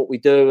 People know what we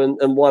do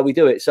and why we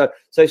do it. So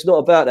it's not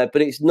about that,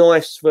 but it's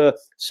nice for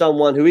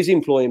someone who is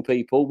employing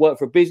people, work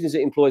for a business that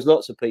employs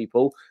lots of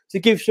people, to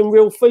give some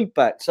real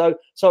feedback. So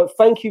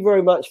thank you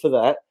very much for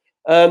that.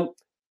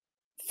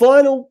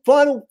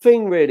 Final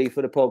thing really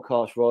for the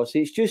podcast, Ross,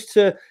 it's just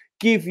to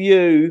give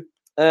you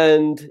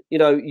and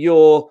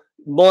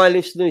my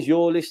listeners,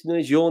 your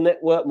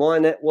network, my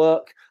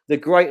network, the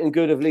great and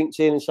good of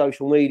LinkedIn and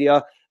social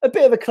media, a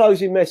bit of a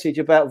closing message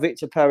about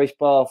Victor Parish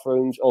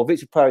Bathrooms, or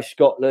Victor Parish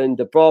Scotland,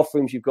 the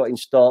bathrooms you've got in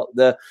stock,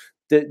 the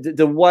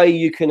way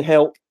you can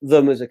help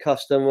them as a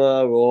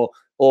customer or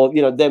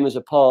them as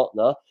a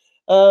partner.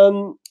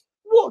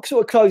 What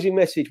sort of closing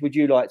message would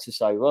you like to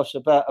say, Ross,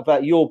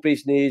 about your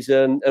business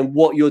and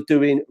what you're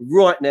doing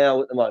right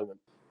now at the moment?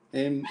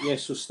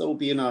 So still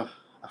being a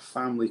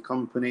family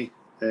company,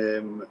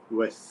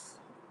 with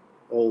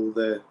all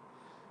the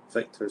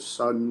Victor's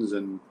sons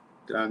and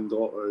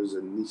granddaughters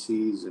and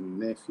nieces and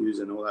nephews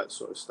and all that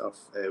sort of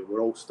stuff. We're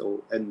all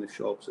still in the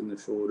shops, in the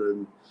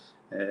showroom.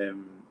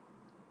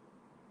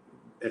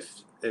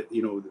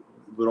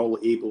 We're all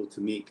able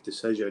to make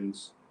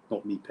decisions,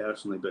 not me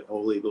personally, but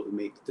all able to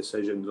make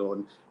decisions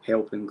on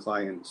helping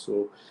clients.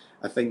 So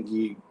I think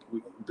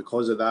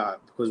because of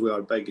that, because we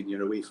are big and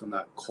you're away from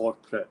that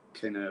corporate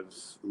kind of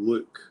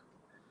look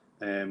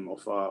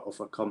of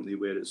a company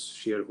where it's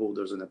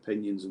shareholders and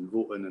opinions and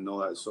voting and all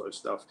that sort of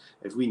stuff,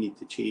 if we need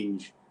to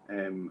change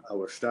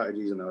our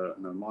strategies and our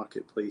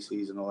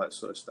marketplaces and all that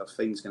sort of stuff,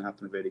 things can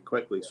happen very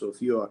quickly. So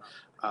if you're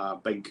a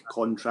big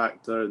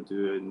contractor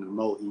doing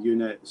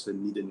multi-units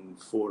and needing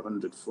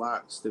 400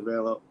 flats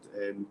developed,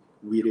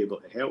 we're able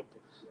to help.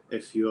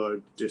 If you're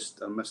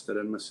just a Mr.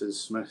 and Mrs.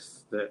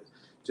 Smith that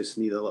just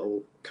need a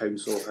little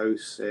council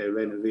house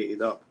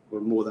renovated up, we're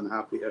more than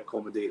happy to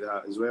accommodate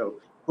that as well.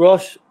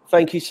 Ross,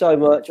 thank you so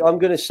much. I'm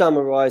going to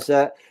summarise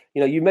that.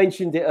 You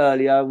mentioned it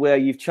earlier, where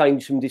you've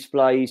changed some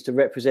displays to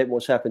represent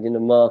what's happened in the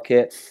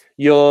market.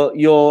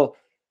 You're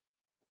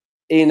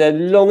in a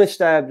long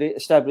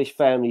established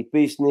family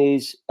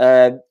business.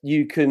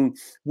 You can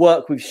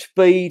work with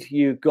speed.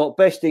 You've got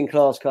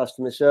best-in-class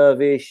customer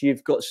service.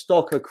 You've got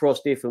stock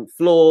across different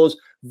floors,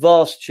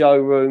 vast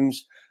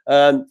showrooms.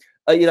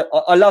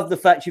 I love the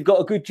fact you've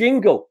got a good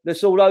jingle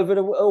that's all over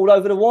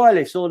the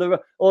wireless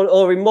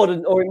or in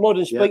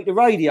modern speak the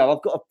radio.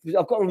 I've got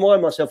to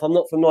remind myself I'm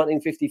not from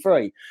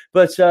 1953,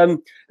 but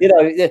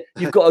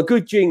you've got a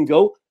good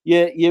jingle.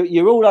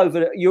 You're all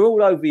over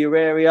your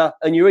area,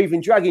 and you're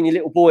even dragging your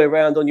little boy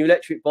around on your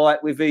electric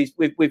bike with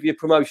your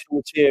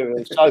promotional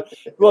materials. So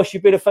Ross,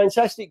 you've been a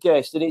fantastic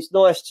guest, and it's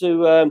nice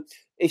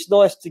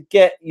to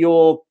get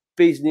your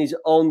business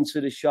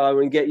onto the show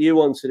and get you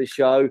onto the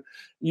show.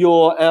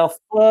 You're our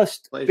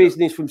first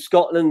business from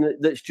Scotland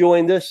that's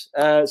joined us,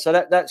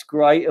 so that's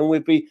great, and we'll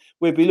be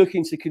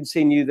looking to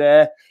continue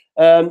there.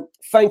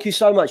 Thank you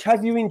so much.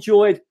 Have you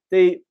enjoyed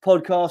the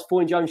podcast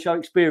Foy & Jones Show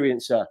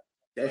experience, sir?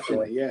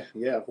 Definitely,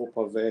 yeah. I hope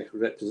I've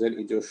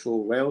represented your show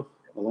well,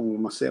 along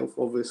with myself,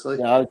 obviously.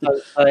 No,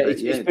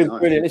 it's been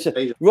brilliant.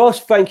 Listen,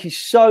 Ross, thank you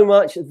so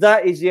much.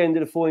 That is the end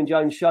of the Foy &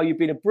 Jones Show. You've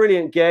been a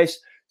brilliant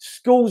guest.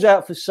 School's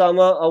out for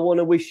summer. I want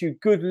to wish you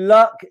good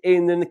luck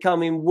in the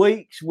coming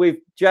weeks with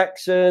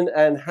Jackson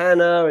and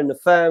Hannah and the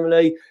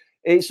family.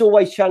 it's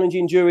always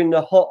challenging during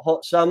the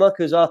hot summer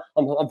because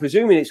I'm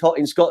presuming it's hot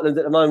in Scotland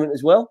at the moment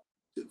as well.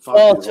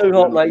 Far too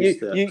hot,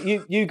 mate.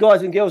 You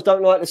guys and girls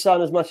don't like the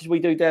sun as much as we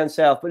do down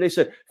south. But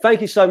listen,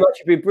 thank you so much.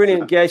 You've been a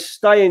brilliant guest.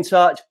 Stay in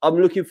touch. I'm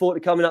looking forward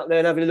to coming up there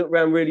and having a look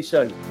around really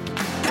soon.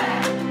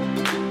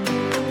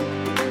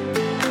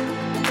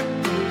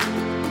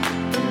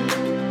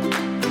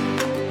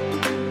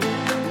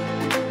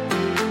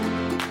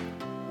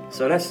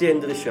 So that's the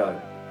end of the show.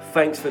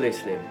 Thanks for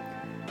listening.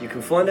 You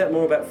can find out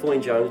more about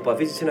Foyne Jones by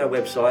visiting our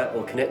website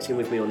or connecting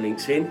with me on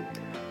LinkedIn.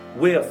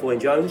 We are Foyne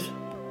Jones.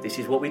 This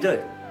is what we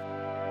do.